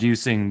then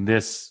reducing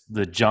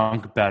the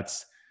junk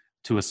bets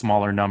to a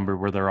smaller number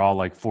where they're all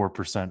like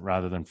 4%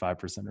 rather than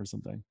 5% or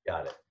something.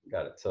 Got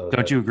it. So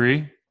don't you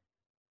agree?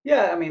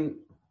 Yeah, I mean,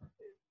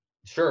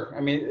 sure.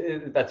 I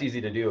mean, that's easy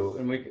to do,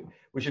 and we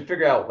should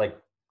figure out like.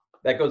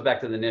 That goes back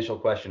to the initial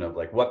question of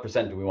like, what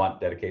percent do we want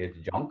dedicated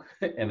to junk?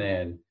 And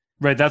then.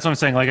 Right. That's what I'm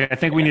saying. Like, I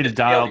think we need to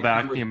dial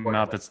back the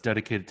amount that's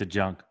dedicated to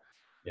junk.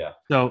 Yeah.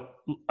 So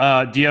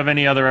do you have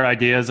any other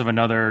ideas of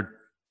another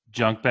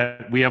junk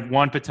bet? We have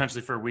one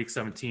potentially for week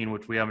 17,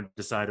 which we haven't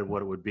decided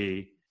what it would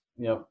be.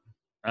 Yep.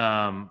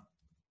 One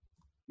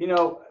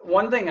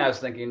thing I was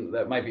thinking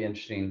that might be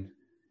interesting,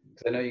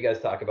 because I know you guys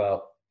talk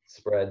about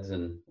spreads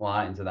and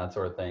lines and that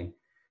sort of thing,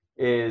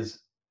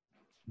 is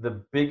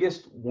the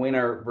biggest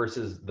winner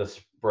versus the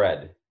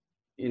spread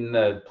in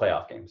the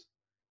playoff games.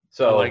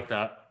 So I like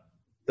that.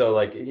 So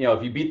like,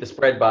 if you beat the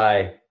spread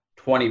by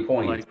 20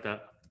 points, I like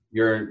that.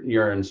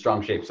 You're in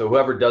strong shape. So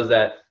whoever does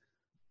that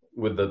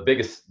with the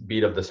biggest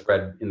beat of the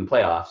spread in the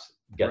playoffs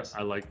gets.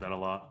 I like that a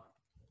lot.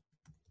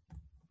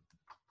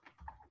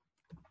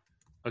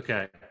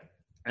 Okay.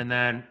 And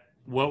then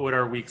what would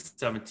our week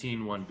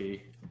 17 one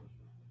be?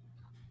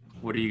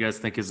 What do you guys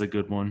think is a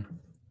good one?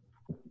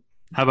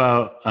 How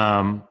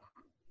about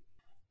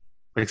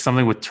like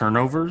something with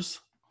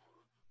turnovers?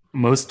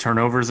 Most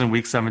turnovers in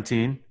week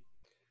 17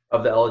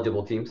 of the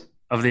eligible teams.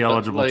 Of the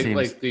eligible teams.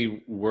 Like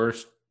the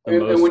worst.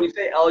 And when you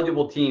say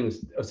eligible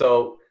teams,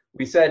 so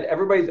we said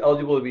everybody's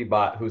eligible to be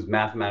bought who's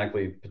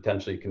mathematically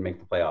potentially can make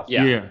the playoffs.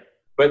 Yeah.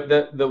 But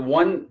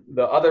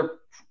the other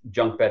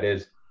junk bet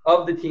is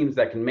of the teams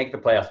that can make the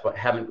playoffs but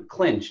haven't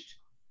clinched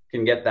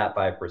can get that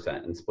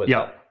 5% and split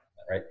that,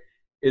 right?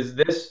 Is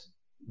this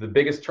the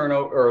biggest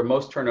turnover or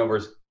most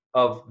turnovers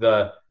of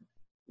the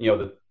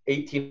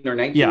 18 or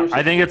 19? Yeah,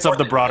 I think it's of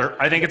the broader.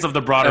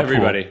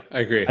 Everybody. Pool. I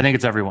agree. I think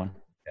it's everyone.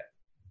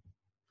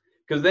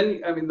 Because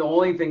then, I mean, the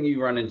only thing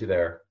you run into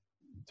there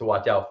to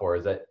watch out for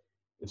is that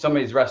if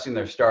somebody's resting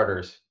their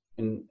starters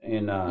in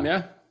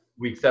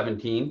week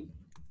 17,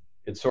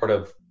 it's sort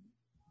of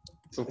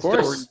Of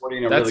course,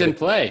 that's in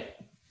play.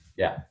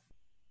 Yeah,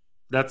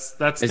 that's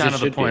kind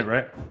of the point,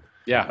 right?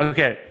 Yeah.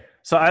 Okay.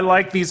 So I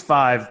like these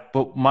 5,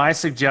 but my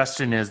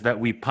suggestion is that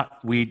we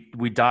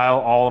dial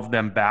all of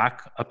them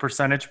back a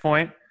percentage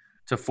point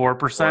to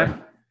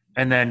 4%,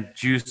 and then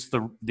juice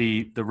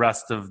the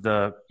rest of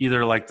the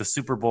either like the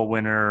Super Bowl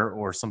winner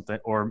or something,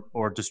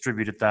 or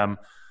distributed them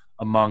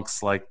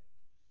amongst like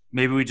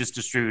maybe we just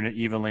distribute it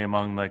evenly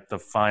among like the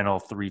final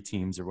 3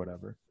 teams or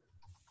whatever.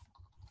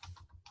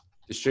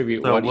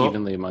 Distribute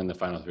evenly among the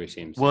final 3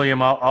 teams.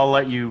 William, I'll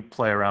let you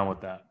play around with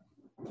that.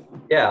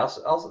 Yeah,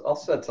 I'll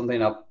set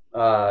something up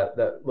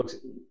that looks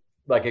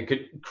like it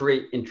could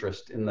create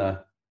interest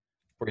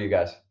for you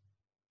guys.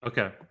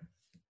 Okay.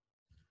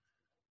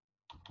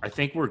 I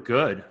think we're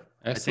good.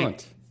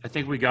 Excellent. I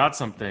think we got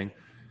something.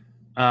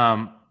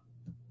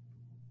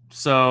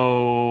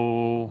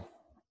 So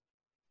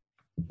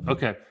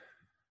okay.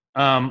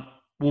 Well,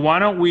 why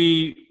don't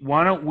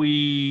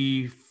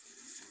we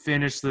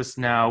finish this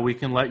now? We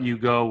can let you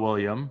go,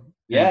 William.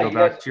 Yeah, go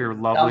back to your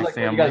lovely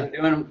family. What you guys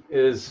are doing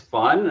is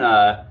fun.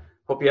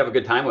 Hope you have a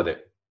good time with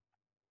it.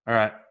 All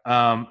right.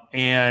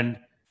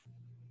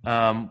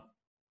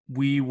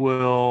 We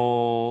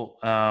will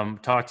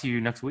talk to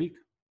you next week.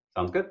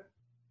 Sounds good.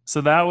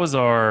 So that was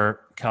our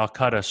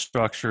Calcutta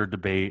structure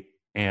debate.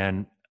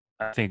 And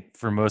I think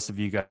for most of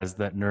you guys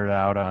that nerd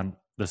out on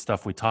the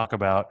stuff we talk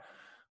about,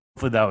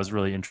 hopefully that was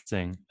really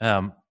interesting.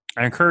 I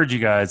encourage you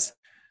guys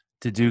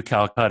to do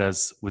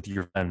Calcuttas with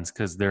your friends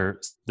because they're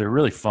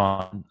really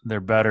fun. They're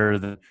better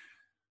than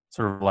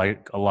sort of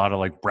like a lot of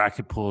like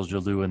bracket pools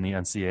you'll do in the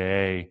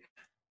NCAA.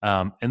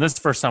 And this is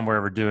the first time we're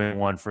ever doing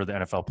one for the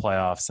NFL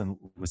playoffs. And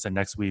we said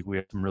next week we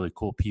have some really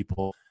cool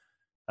people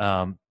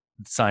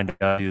signed up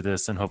to do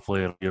this, and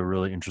hopefully it'll be a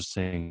really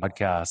interesting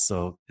podcast.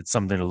 So it's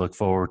something to look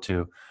forward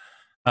to.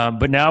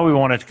 But now we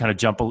wanted to kind of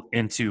jump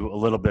into a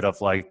little bit of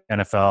like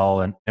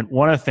NFL. And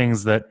one of the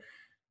things that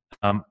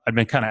I've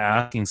been kind of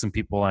asking some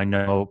people I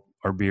know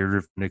are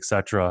bearded, et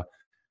cetera,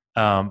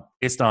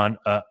 based on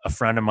a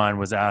friend of mine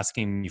was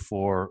asking me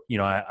for,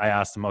 I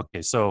asked him,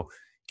 okay, so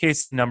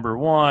case number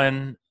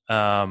 1,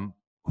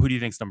 who do you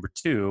think's number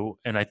 2?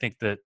 And I think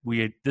that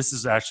this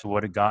is actually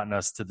what had gotten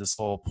us to this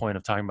whole point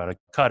of talking about a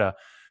Calcutta.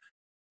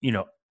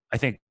 I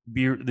think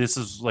this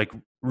is like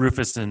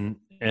Rufus and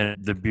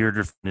the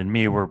bearded and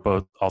me were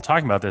both all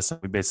talking about this. And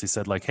we basically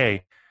said like,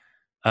 hey,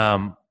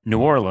 New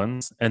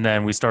Orleans. And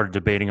then we started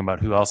debating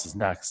about who else is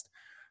next.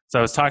 So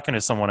I was talking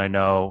to someone I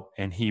know,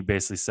 and he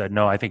basically said,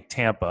 no, I think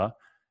Tampa.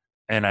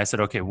 And I said,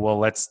 okay, well,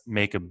 let's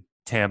make a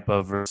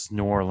Tampa versus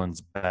New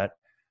Orleans bet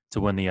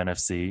to win the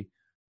NFC.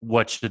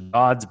 What should the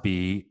odds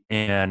be?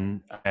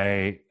 And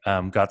I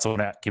got someone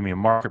to give me a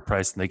market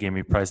price, and they gave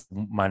me price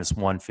minus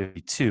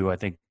 152. I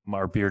think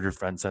our bearded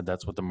friend said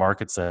that's what the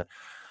market said.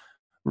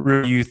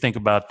 What do you think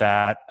about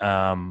that?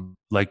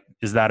 Like,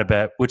 is that a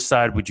bet? Which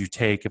side would you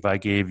take if I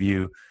gave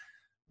you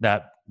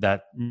that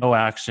no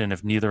action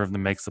if neither of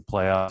them makes the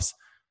playoffs?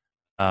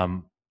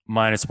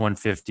 Minus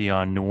 150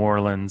 on New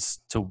Orleans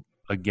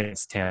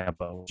against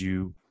Tampa.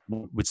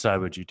 Which side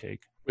would you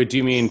take? Wait, do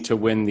you mean to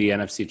win the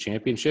NFC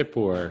Championship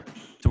or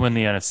to win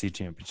the NFC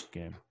Championship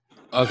game?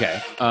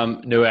 Okay.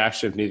 No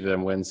action if neither of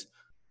them wins.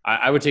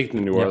 I would take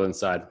the New Orleans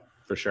side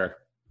for sure.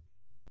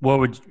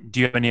 Do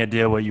you have any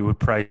idea what you would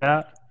price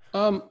at?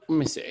 Let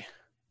me see.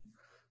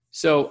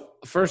 So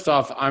first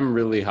off, I'm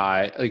really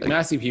high. Like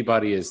Massey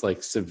Peabody is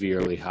like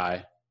severely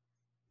high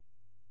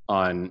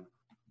on.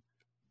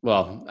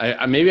 Well,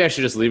 maybe I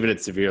should just leave it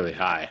at severely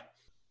high.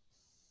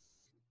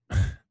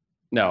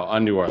 No,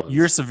 on New Orleans.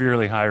 You're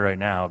severely high right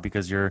now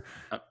because you're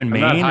in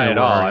Maine. I'm not high at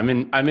all. I'm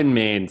in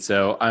Maine,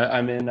 so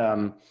I'm in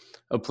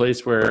a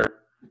place where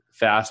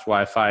fast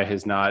Wi-Fi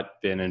has not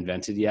been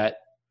invented yet.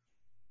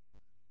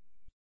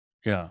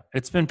 Yeah,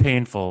 it's been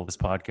painful, this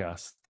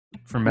podcast,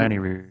 for many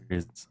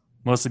reasons.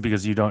 Mostly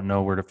because you don't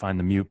know where to find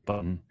the mute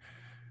button,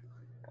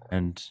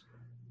 and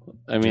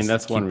I mean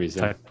that's one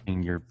reason.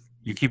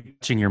 You keep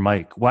touching your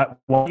mic. Why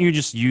don't you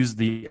just use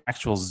the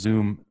actual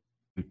Zoom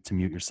to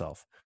mute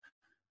yourself?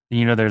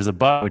 And there's a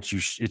button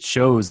which it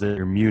shows that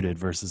you're muted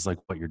versus like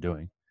what you're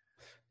doing.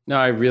 No,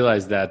 I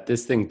realize that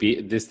this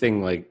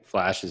thing like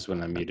flashes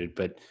when I'm muted,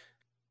 but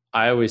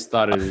I always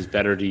thought it was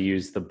better to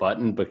use the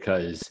button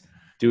because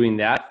doing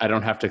that, I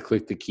don't have to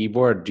click the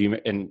keyboard.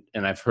 And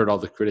I've heard all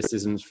the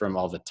criticisms from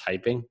all the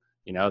typing,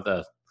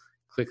 the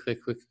click,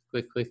 click, click,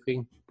 click, click, click.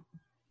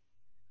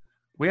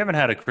 We haven't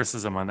had a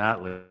criticism on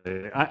that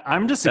lately.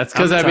 That's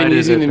because I've been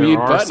using the mute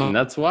button.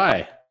 That's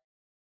why.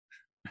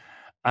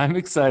 I'm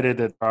excited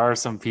that there are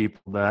some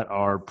people that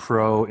are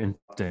pro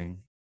interrupting.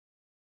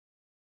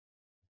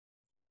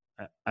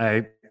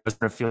 I was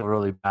going to feel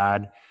really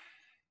bad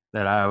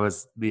that I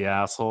was the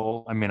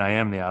asshole. I mean, I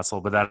am the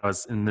asshole, but that I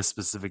was in this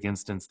specific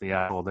instance the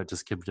asshole that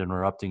just kept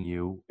interrupting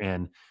you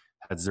and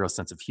had zero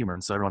sense of humor.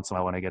 And so every once in a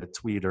while when I get a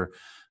tweet or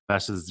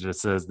message that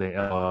says they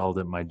LOL'd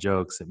at my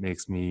jokes, it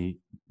makes me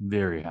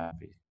very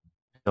happy.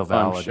 I feel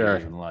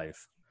validated in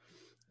life.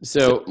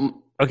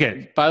 So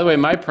Okay. by the way,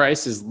 my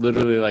price is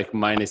literally like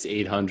minus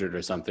 800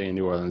 or something in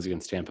New Orleans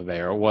against Tampa Bay,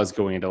 or it was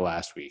going into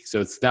last week.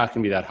 So it's not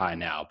going to be that high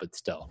now, but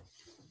still.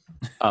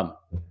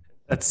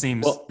 That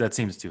seems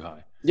too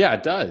high. Yeah,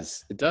 it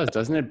does. It does,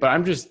 doesn't it? But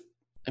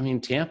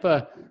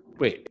Tampa,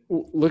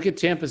 look at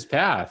Tampa's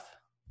path.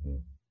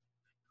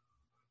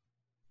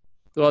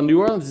 Well,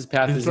 New Orleans'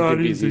 path isn't going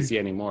to be as easy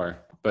anymore,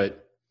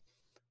 but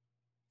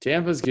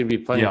Tampa's going to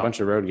be playing a bunch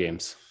of road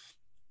games.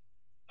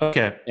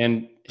 Okay.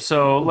 And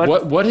so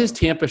what has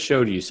Tampa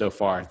showed you so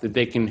far that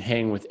they can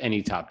hang with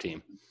any top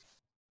team?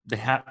 They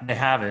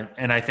haven't,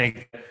 and I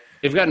think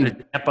they've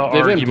been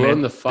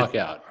blown the fuck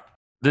out.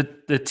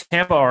 The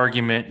Tampa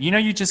argument,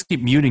 you just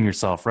keep muting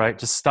yourself, right?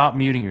 Just stop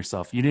muting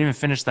yourself. You didn't even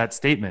finish that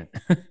statement.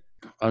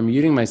 I'm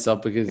muting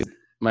myself because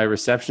my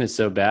reception is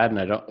so bad,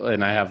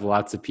 and I have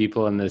lots of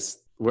people in this.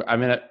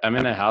 I'm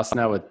in a house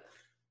now with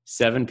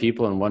 7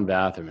 people in one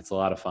bathroom. It's a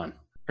lot of fun.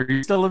 Are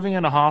you still living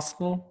in a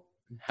hostel?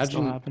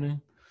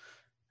 Happening?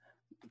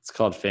 It's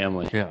called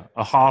family. Yeah,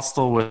 a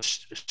hostel with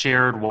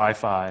shared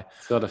Wi-Fi.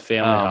 It's called a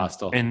family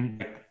hostel,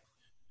 and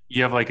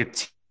you have like a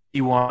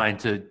T1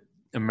 to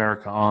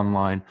America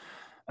Online.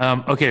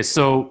 Okay,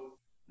 so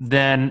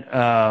then,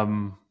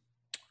 all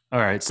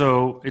right.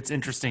 So it's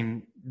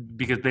interesting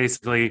because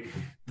basically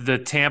the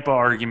Tampa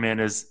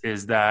argument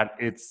is that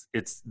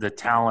it's the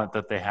talent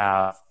that they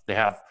have. They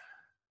have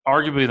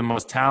arguably the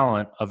most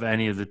talent of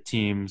any of the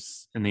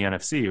teams in the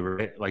NFC,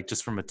 right? Like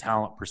just from a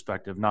talent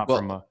perspective,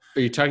 from a.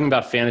 Are you talking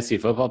about fantasy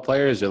football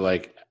players or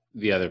like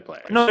the other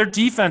players? No, their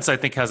defense I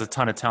think has a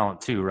ton of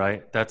talent too,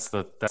 right? That's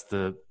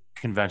the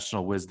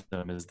conventional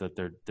wisdom is that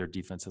their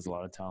defense has a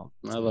lot of talent.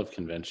 I love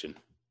convention.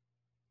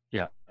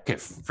 Yeah. Okay.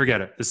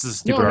 Forget it. This is a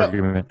stupid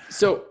argument.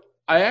 So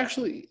I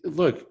actually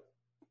look,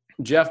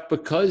 Jeff,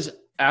 because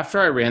after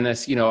I ran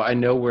this, I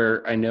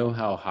know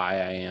how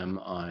high I am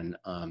on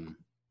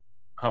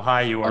how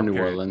high you are New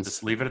Orleans.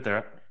 Just leave it at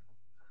there.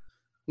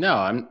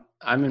 No,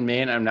 I'm in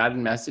Maine. I'm not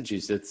in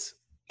Massachusetts.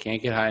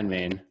 Can't get high in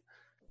Maine.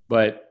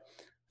 But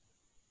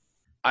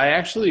I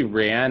actually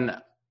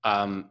ran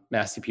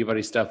Massey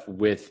Peabody stuff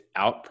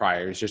without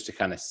priors just to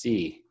kind of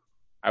see.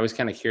 I was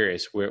kind of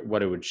curious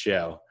what it would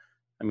show.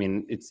 I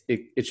mean,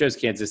 it shows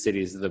Kansas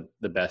City is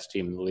the best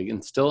team in the league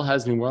and still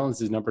has New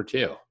Orleans as number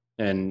 2.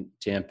 And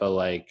Tampa,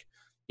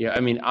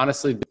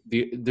 honestly,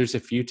 there's a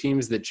few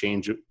teams that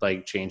change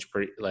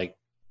pretty like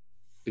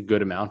a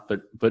good amount,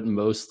 but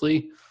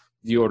mostly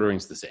the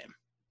ordering's the same.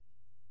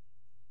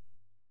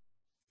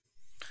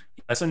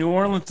 Yeah, so New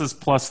Orleans is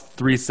plus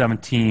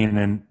 317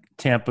 and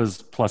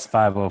Tampa's plus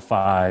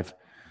 505.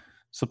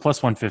 So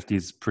plus 150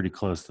 is pretty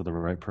close to the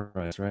right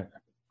price, right?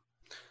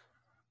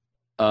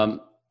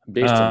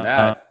 Based on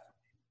that.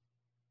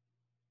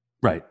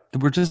 Right.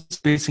 We're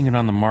just basing it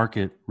on the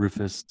market,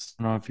 Rufus.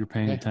 I don't know if you're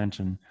paying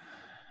attention.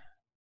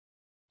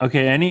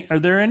 Okay. Are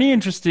there any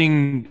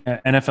interesting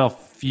NFL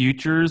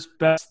futures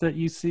bets that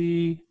you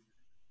see?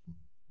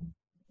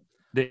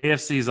 The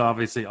AFC is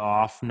obviously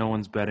off. No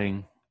one's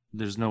betting.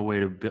 There's no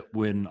way to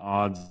win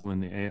odds when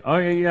the AFC. Oh,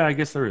 yeah, I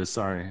guess there is.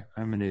 Sorry.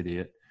 I'm an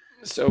idiot.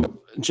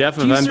 So, Jeff,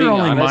 if Chiefs I'm being are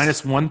only honest,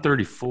 minus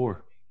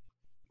 134.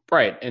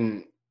 Right.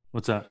 And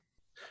what's that?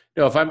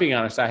 No, if I'm being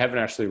honest, I haven't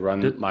actually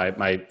run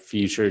my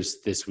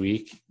futures this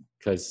week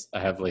because I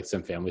have like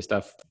some family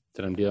stuff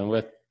that I'm dealing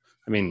with.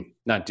 I mean,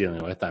 not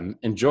dealing with, I'm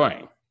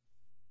enjoying.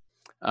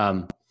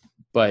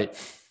 But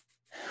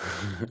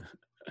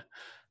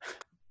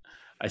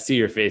I see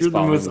your face. You're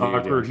the most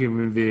awkward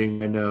human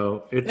being I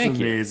know. It's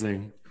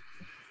amazing.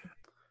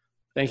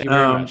 Thank you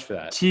very much for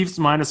that. Chiefs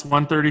minus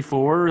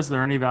 134. Is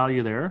there any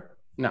value there?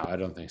 No, I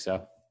don't think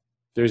so.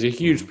 There's a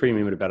huge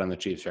premium to bet on the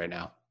Chiefs right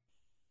now.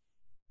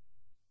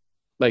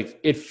 Like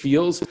it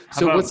feels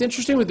so. What's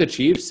interesting with the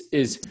Chiefs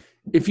is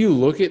if you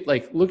look at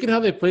how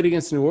they played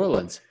against New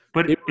Orleans.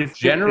 But if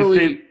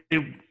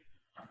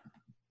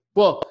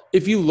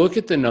you look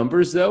at the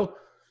numbers though,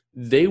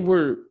 they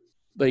were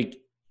like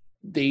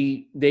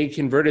they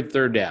converted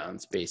third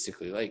downs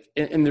basically. Like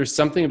and there's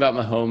something about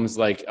Mahomes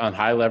like on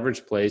high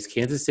leverage plays.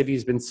 Kansas City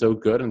has been so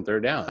good on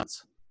third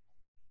downs,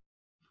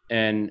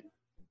 and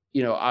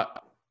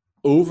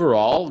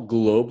overall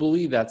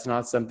globally, that's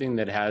not something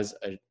that has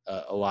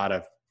a lot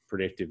of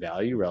predictive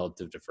value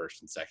relative to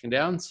first and second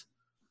downs.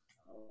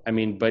 I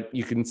mean, but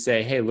you can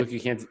say, hey, look,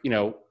 you can't,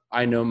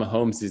 I know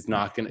Mahomes is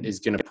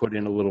going to put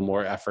in a little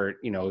more effort.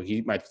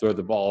 He might throw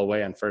the ball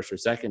away on first or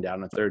second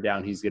down. On third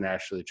down, he's going to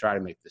actually try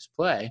to make this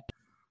play.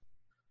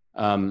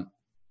 And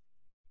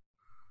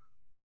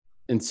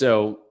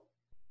so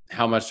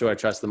how much do I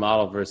trust the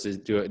model versus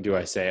do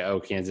I say, oh,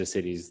 Kansas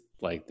City's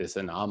like this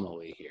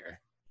anomaly here?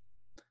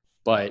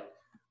 But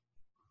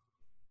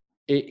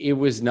it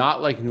was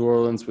not like New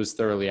Orleans was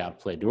thoroughly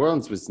outplayed. New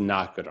Orleans was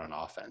not good on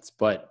offense,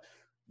 but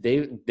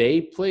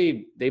they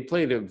played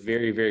a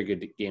very, very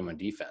good game on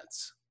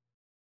defense.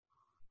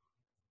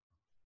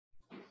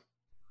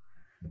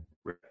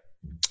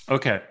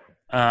 Okay.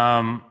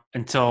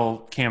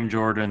 Until Cam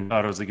Jordan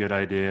thought it was a good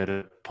idea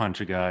to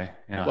punch a guy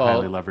in a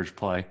highly leveraged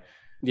play.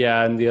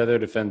 Yeah, and the other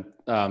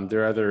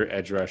their other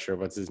edge rusher,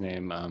 what's his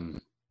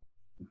name?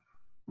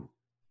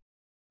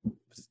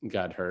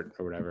 got hurt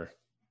or whatever.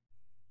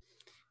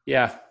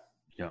 Yeah.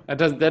 Yeah.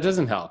 That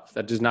doesn't help.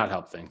 That does not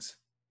help things.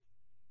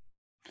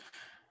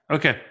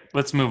 Okay,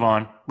 let's move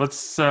on.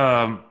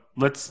 How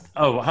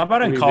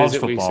about in We college visit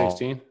football? Week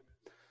 16.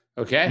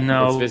 Okay.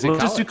 No, let's visit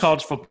let's just do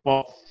college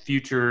football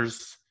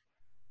futures.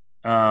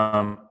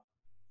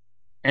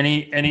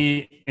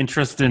 Any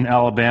interest in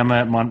Alabama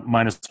at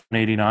minus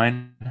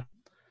 189?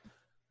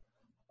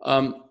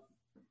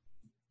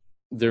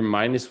 They're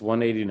minus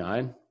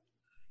 189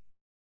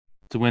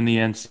 to win the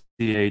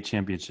NCAA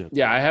championship.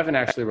 Yeah, I haven't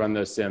actually run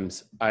those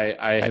sims.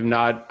 I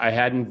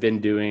hadn't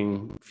been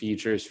doing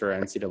futures for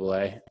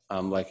NCAA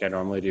like I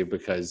normally do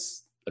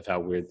because of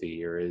how weird the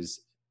year is.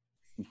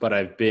 But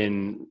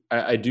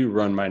I do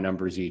run my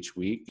numbers each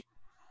week.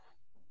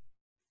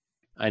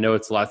 I know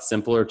it's a lot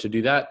simpler to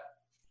do that.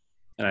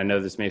 And I know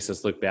this makes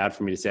us look bad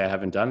for me to say I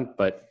haven't done it,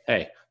 but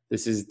hey,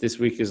 this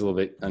week is a little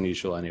bit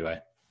unusual anyway.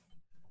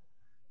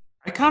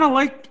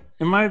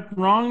 Am I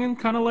wrong in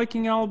kind of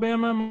liking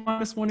Alabama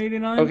minus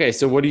 189? Okay,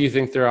 so what do you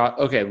think their odds?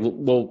 Okay,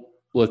 well,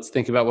 let's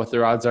think about what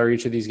their odds are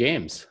each of these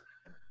games.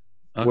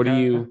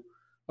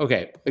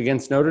 Okay.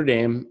 Against Notre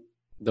Dame,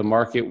 the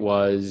market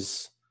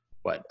was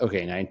what?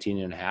 Okay,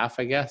 19.5,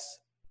 I guess.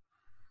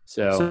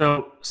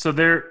 So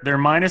they're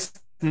minus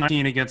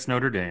 19 against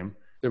Notre Dame.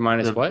 They're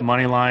minus what?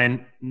 Money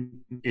line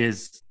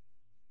is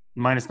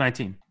minus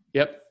 19.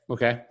 Yep.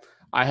 Okay.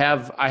 I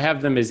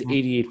have them as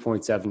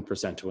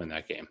 88.7% to win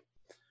that game.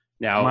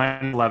 Now,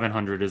 minus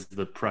 1,100 is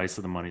the price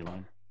of the money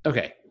line.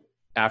 Okay.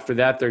 After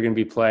that, they're going to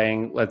be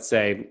playing, let's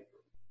say,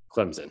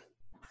 Clemson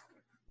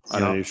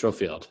on a neutral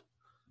field.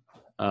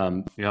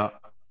 Against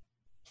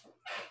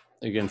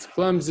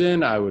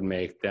Clemson, I would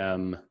make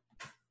them.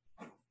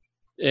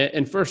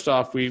 And first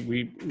off,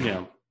 we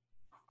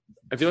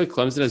I feel like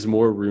Clemson has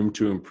more room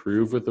to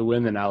improve with the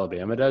win than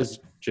Alabama does,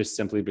 just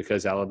simply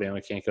because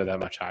Alabama can't go that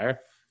much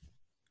higher.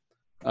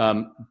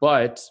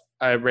 But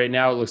right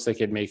now it looks like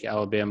it'd make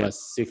Alabama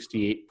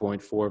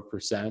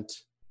 68.4%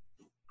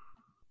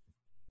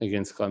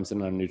 against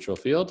Clemson on a neutral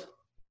field.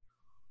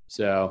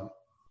 So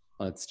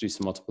let's do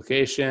some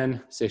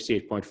multiplication.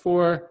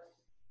 68.4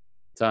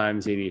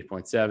 times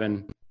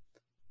 88.7.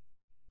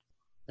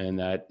 And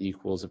that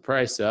equals a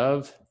price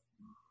of,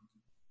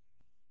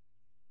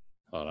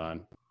 hold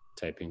on,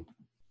 typing,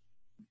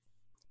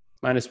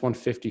 minus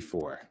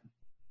 154.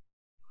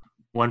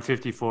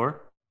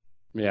 154?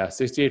 Yeah,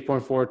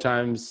 68.4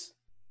 times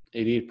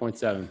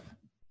 88.7.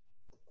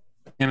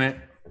 Damn it,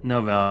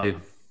 no value.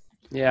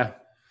 Yeah.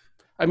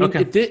 I mean,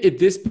 at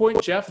this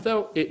point, Jeff,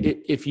 though,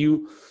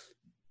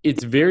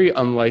 it's very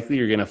unlikely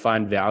you're going to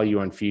find value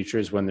on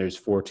futures when there's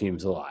 4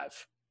 teams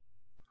alive.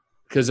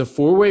 Because a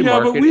 4-way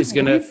market is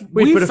going to –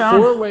 wait, but a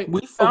 4-way –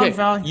 we found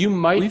value. You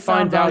might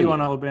find value on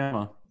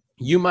Alabama.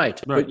 You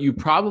might, right. But you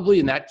probably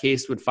in that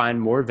case would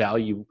find more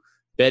value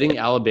betting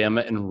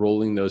Alabama and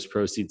rolling those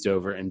proceeds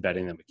over and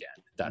betting them again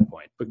at that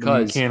point.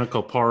 Because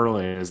mechanical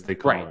parlay, as they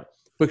call it.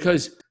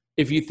 Because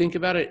if you think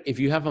about it, if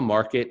you have a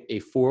market, a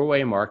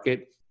 4-way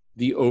market,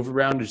 the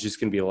over-round is just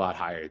going to be a lot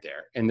higher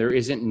there. And there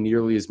isn't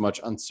nearly as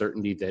much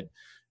uncertainty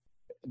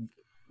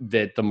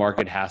that the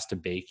market has to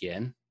bake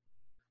in.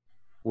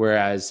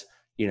 Whereas,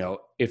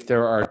 if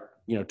there are,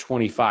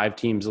 25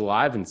 teams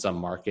alive in some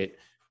market,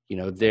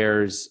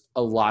 there's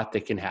a lot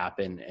that can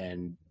happen,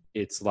 and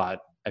it's a lot.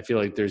 I feel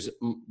like there's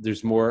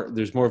more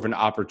of an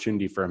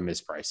opportunity for a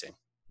mispricing.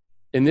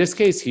 In this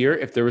case here,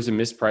 if there was a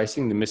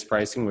mispricing, the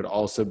mispricing would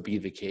also be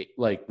the case,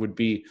 would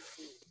be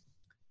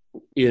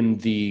in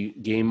the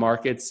game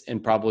markets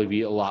and probably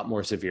be a lot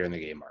more severe in the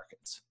game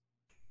markets.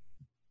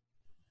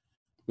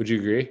 Would you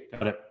agree?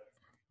 Got it.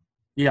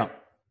 Yeah.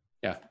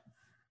 Yeah.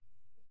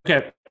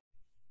 Okay.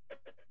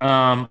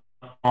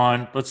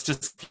 Let's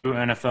just do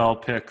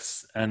NFL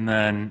picks and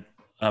then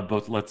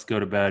let's go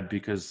to bed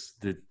because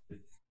the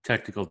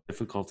technical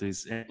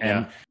difficulties.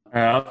 And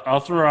I'll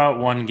throw out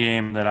one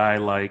game that I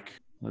like.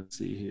 Let's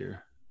see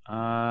here.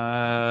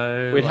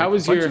 Wait, how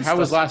was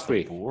last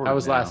week? How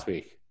was last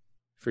week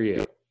for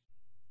you?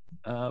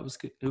 It was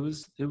good. It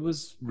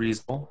was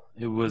reasonable.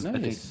 It was nice. I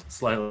think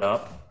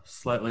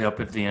slightly up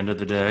at the end of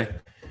the day.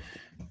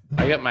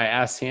 I got my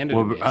ass handed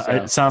to me. So.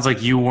 It sounds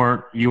like you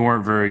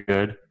weren't very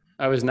good.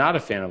 I was not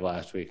a fan of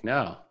last week.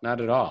 No,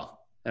 not at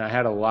all. And I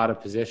had a lot of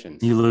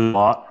positions. You lose a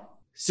lot.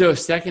 So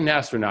second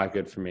halves were not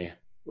good for me.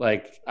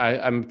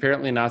 I'm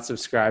apparently not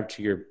subscribed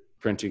to your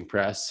printing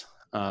press.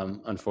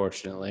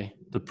 Unfortunately,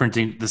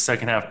 the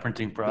second half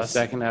printing press. The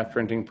second half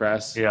printing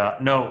press. Yeah.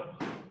 No.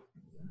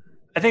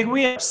 I think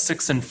we have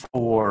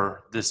 6-4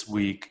 this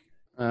week.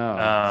 Oh,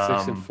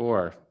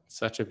 6-4.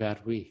 Such a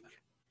bad week.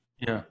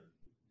 Yeah.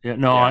 Yeah.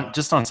 No,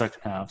 just on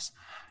second halves.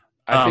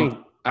 I think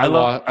I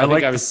like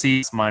the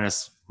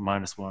Seahawks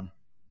minus 1.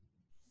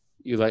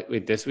 You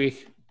like this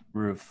week?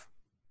 Roof.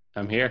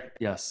 I'm here.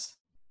 Yes.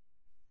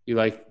 You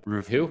like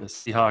Roof who? The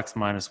Seahawks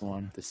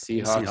 -1. The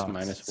Seahawks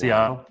 -1.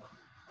 Seattle.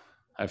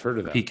 I've heard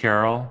of that. Pete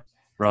Carroll,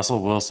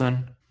 Russell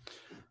Wilson,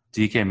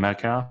 DK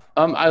Metcalf.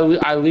 I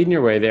lead in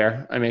your way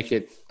there. I make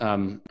it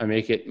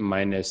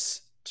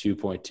minus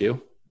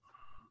 2.2.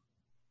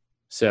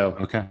 So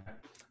okay.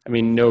 I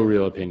mean, no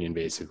real opinion,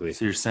 basically.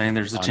 So you're saying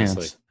there's a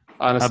Honestly. chance.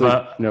 Honestly, How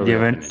about, no do, you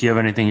real have opinion. do you have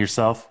anything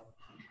yourself?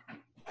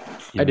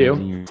 I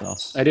do.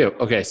 I do.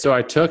 Okay, so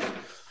I took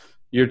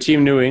your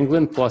team New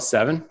England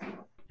 +7.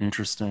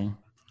 Interesting.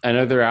 I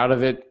know they're out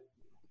of it.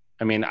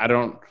 I mean,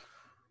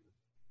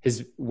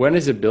 when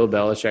has a Bill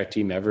Belichick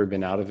team ever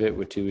been out of it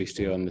with 2 weeks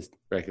to go in the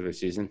regular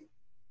season?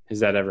 Has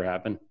that ever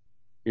happened?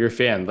 You're a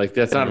fan. Like,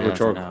 that's not a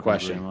rhetorical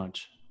question. Very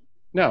much.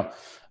 No.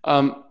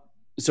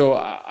 So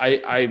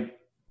I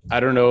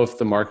don't know if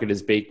the market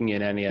is baking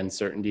in any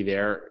uncertainty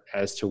there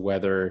as to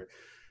whether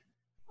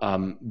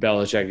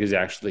Belichick is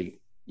actually,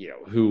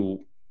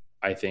 who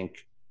I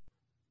think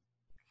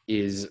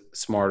is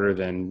smarter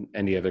than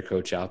any other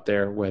coach out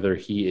there, whether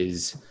he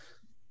is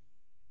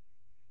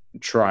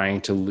trying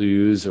to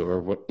lose or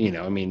what,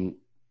 I mean,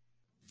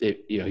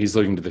 he's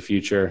looking to the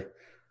future.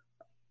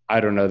 I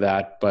don't know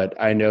that, but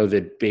I know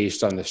that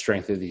based on the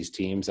strength of these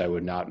teams, I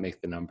would not make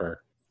the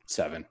number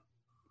 7.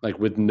 Like,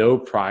 with no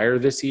prior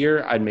this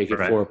year, I'd make it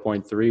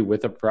 4.3.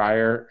 With a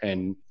prior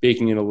and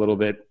baking in a little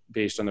bit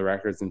based on the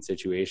records and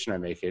situation, I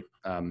make it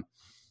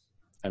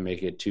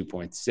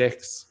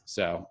 2.6.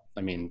 So,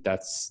 I mean,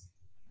 that's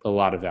a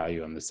lot of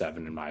value on the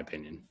 7, in my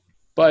opinion.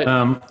 But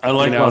I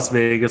like Las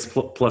Vegas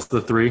plus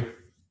the 3.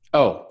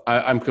 Oh,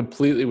 I'm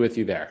completely with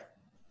you there.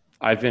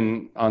 I've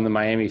been on the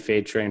Miami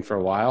fade train for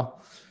a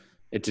while.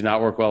 It did not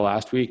work well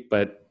last week,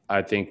 but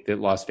I think that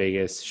Las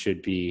Vegas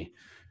should be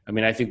 – I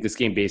mean, I think this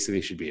game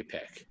basically should be a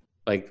pick.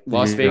 Like,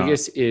 Las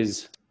Vegas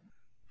is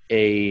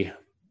I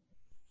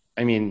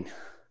mean,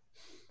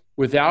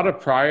 without a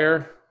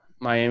prior,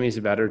 Miami's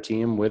a better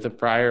team. With a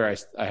prior,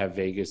 I have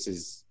Vegas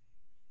as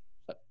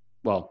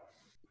 – well,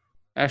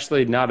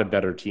 actually not a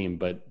better team,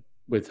 but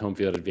with home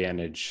field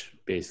advantage,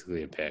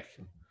 basically a pick.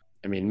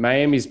 I mean,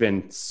 Miami's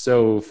been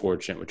so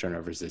fortunate with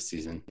turnovers this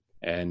season.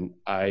 And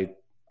I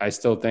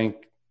still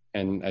think,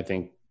 and I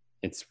think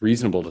it's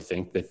reasonable to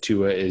think, that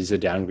Tua is a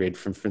downgrade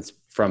from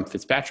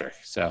Fitzpatrick.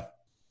 So,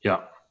 yeah.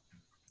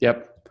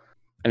 Yep.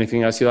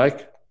 Anything else you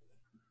like?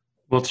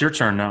 Well, it's your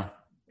turn now.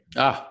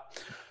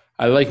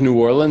 I like New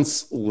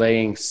Orleans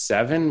laying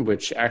 7,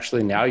 which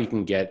actually now you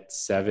can get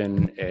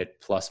 7 at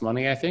plus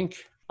money, I think.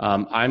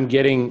 I'm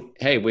getting,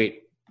 hey, wait.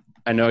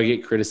 I know I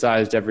get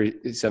criticized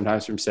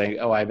sometimes from saying,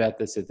 oh, I bet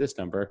this at this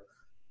number.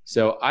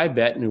 So I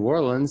bet New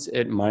Orleans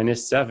at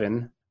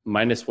 -7,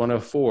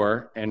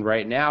 -104. And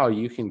right now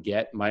you can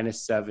get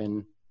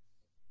 -7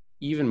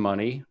 even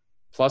money,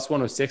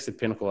 +106 at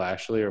Pinnacle,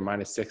 actually, or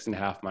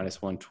 -6.5,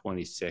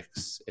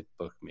 -126 at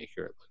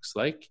Bookmaker, it looks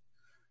like.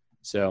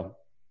 So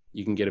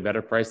you can get a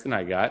better price than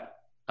I got.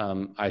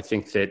 I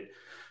think that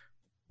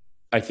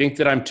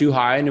I'm too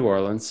high in New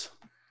Orleans.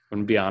 I'm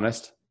going to be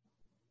honest.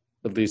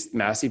 At least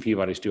Massey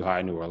Peabody's too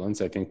high in New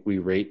Orleans. I think we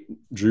rate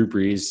Drew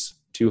Brees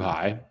too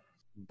high,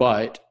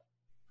 but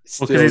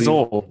still, because he's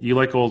old. You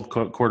like old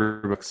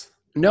quarterbacks.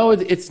 No,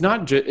 it's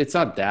not. It's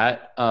not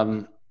that.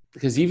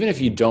 Because even if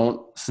you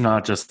don't, it's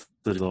not just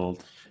the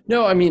old.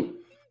 No, I mean,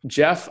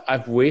 Jeff,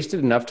 I've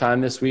wasted enough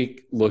time this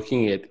week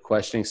looking at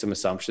questioning some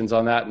assumptions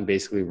on that and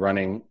basically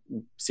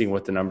seeing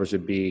what the numbers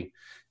would be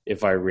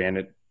if I ran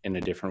it in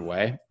a different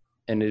way.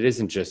 And it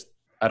isn't just.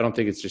 I don't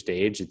think it's just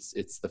age.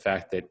 It's the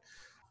fact that.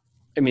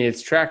 I mean,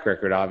 it's track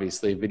record,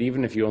 obviously, but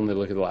even if you only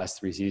look at the last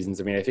 3 seasons,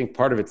 I mean, I think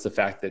part of it's the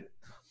fact that,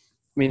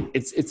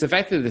 it's the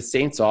fact that the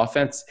Saints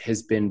offense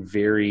has been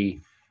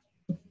very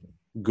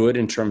good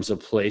in terms of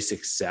play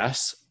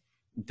success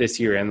this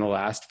year and the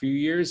last few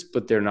years,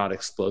 but they're not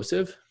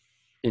explosive.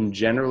 And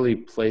generally,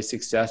 play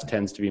success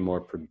tends to be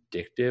more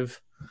predictive.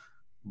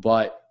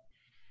 But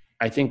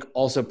I think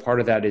also part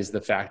of that is the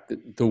fact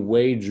that the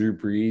way Drew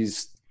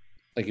Brees,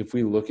 like if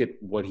we look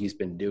at what he's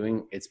been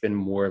doing, it's been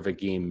more of a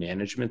game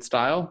management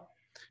style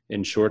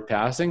in short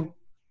passing,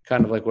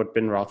 kind of like what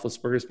Ben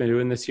Roethlisberger's been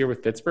doing this year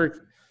with Pittsburgh.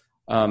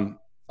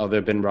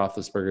 Although Ben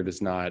Roethlisberger does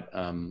not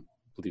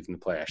believe in the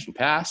play action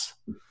pass,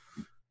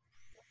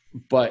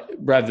 but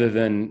rather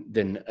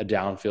than a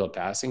downfield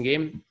passing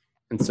game.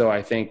 And so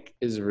I think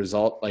as a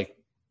result, like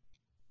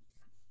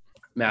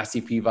Massey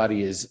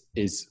Peabody is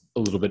a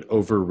little bit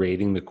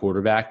overrating the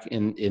quarterback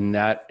in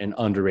that and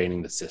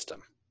underrating the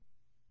system,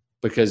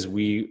 because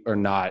we are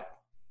not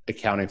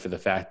accounting for the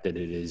fact that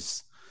it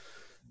is,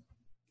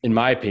 in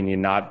my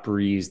opinion, not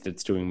Brees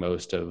that's doing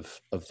most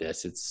of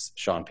this. It's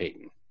Sean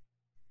Payton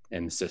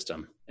and the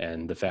system,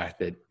 and the fact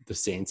that the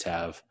Saints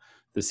have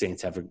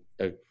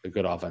a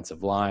good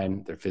offensive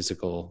line. They're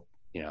physical,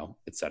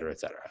 et cetera, et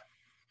cetera.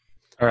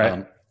 All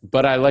right.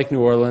 But I like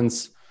New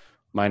Orleans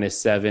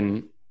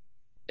 -7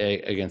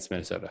 against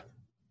Minnesota.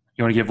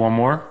 You want to give one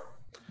more?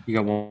 You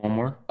got one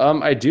more?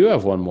 I do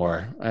have one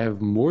more. I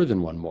have more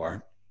than one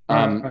more.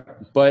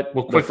 But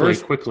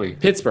quickly.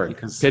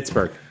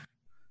 Pittsburgh.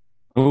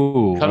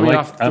 Ooh, I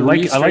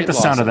like the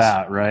sound of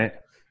that, right?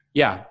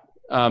 Yeah.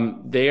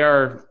 They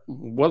are.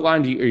 What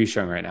line are you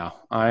showing right now?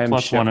 I am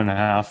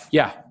 +1.5.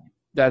 Yeah,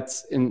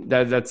 that's a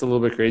little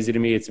bit crazy to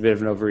me. It's a bit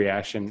of an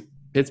overreaction.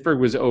 Pittsburgh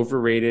was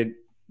overrated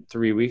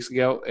 3 weeks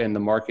ago, and the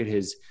market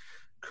has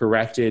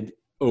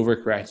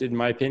overcorrected, in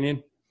my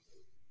opinion.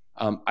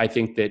 I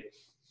think that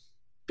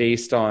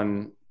based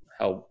on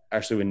how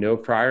actually with no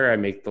prior, I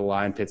make the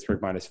line Pittsburgh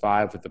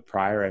 -5. With the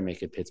prior, I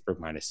make it Pittsburgh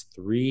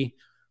 -3.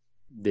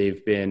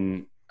 They've been,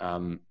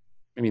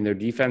 their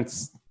defense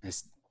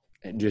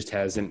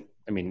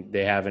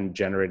they haven't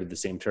generated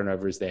the same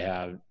turnovers they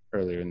had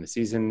earlier in the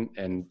season.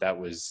 And that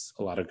was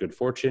a lot of good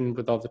fortune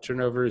with all the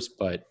turnovers,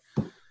 but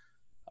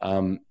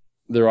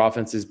their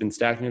offense has been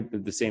stagnant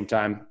at the same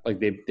time. Like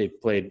they've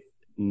played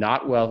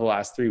not well the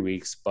last 3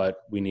 weeks, but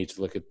we need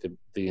to look at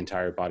the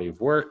entire body of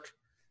work.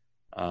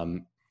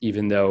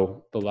 Even though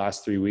the last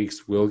 3 weeks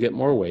will get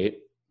more weight,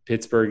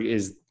 Pittsburgh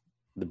is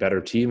the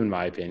better team in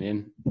my opinion,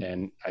 and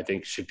I think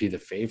should be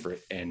the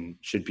favorite and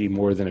should be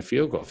more than a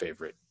field goal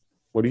favorite.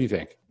 What do you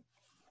think?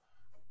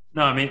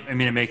 No, I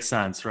mean, it makes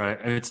sense, right?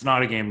 It's not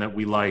a game that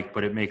we like,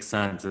 but it makes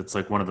sense. It's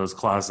like one of those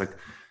classic,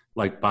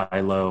 like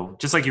buy low,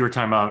 just like you were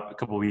talking about a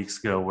couple of weeks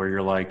ago, where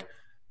you're like,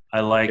 I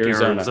like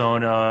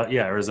Arizona.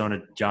 Yeah, Arizona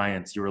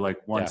Giants. You were like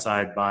one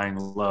side buying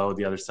low,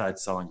 the other side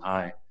selling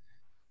high.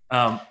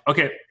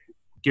 Okay,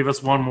 give us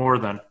one more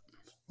then.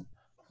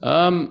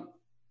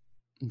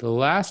 The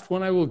last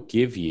one I will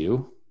give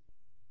you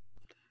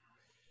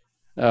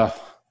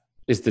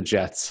is the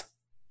Jets.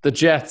 The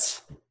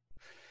Jets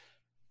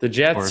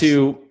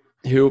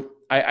who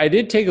I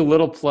did take a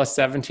little plus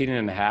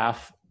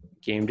 17.5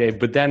 game day,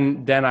 but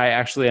then I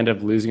actually ended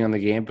up losing on the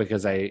game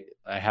because I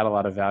had a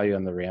lot of value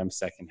on the Rams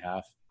second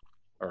half,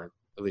 or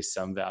at least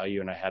some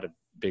value, and I had a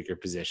bigger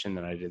position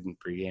than I did in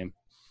pregame.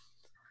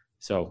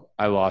 So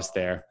I lost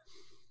there.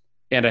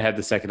 And I had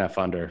the second half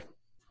under,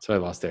 so I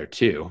lost there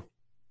too.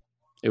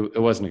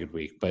 It wasn't a good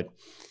week, but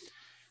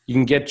you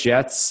can get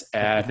Jets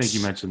at... I think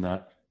you mentioned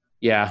that.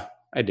 Yeah,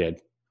 I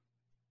did.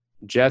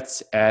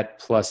 Jets at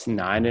plus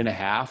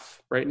 9.5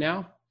 right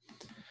now.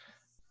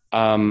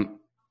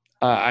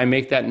 I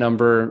make that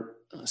number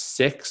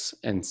 6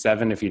 and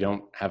 7 if you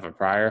don't have a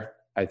prior.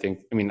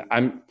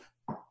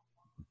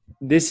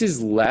 This is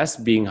less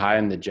being high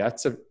on the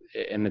Jets,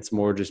 and it's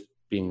more just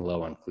being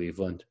low on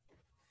Cleveland.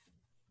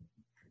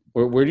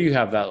 Where do you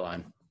have that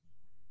line?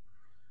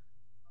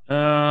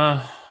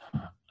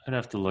 I'd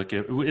have to look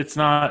at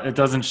it. It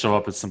doesn't show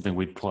up as something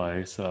we'd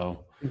play.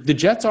 So the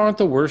Jets aren't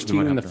the worst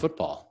team in the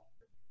football.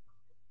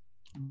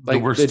 Like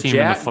the worst team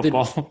in the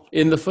football?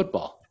 In the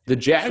football. The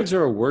Jags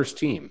are a worse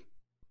team.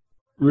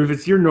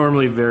 Rufus, you're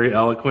normally very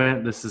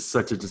eloquent. This is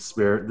such a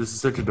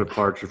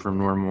departure from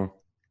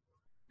normal.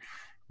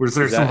 Was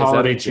there some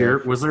holiday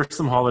cheer? Was there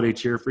some holiday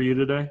cheer for you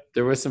today?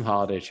 There was some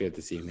holiday cheer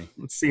this evening.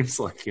 It seems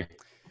like it.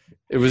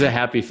 It was a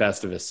happy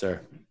Festivus,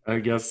 sir. I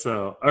guess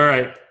so. All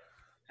right.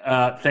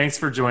 Thanks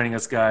for joining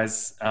us,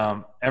 guys.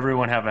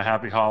 Everyone have a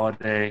happy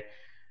holiday.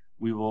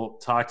 We will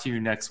talk to you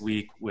next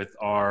week with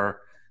our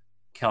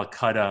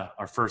Calcutta,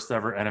 our first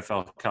ever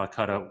NFL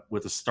Calcutta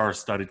with a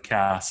star-studded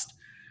cast.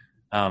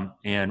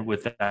 And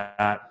with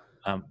that,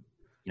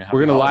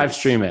 we're going to live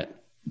stream it.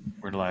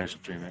 We're going to live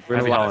stream it. We're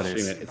going to live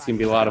stream it. It's going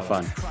to be a lot of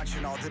fun.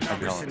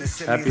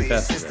 Happy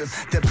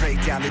Festivus. The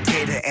breakdown, the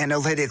data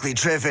analytically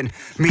driven.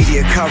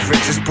 Media coverage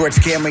of sports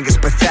gambling is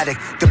pathetic.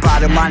 The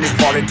bottom line is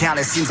watered down.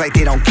 It seems like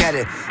they don't get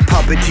it.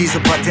 Puppet teaser,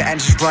 but the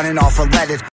engine's running off unleaded.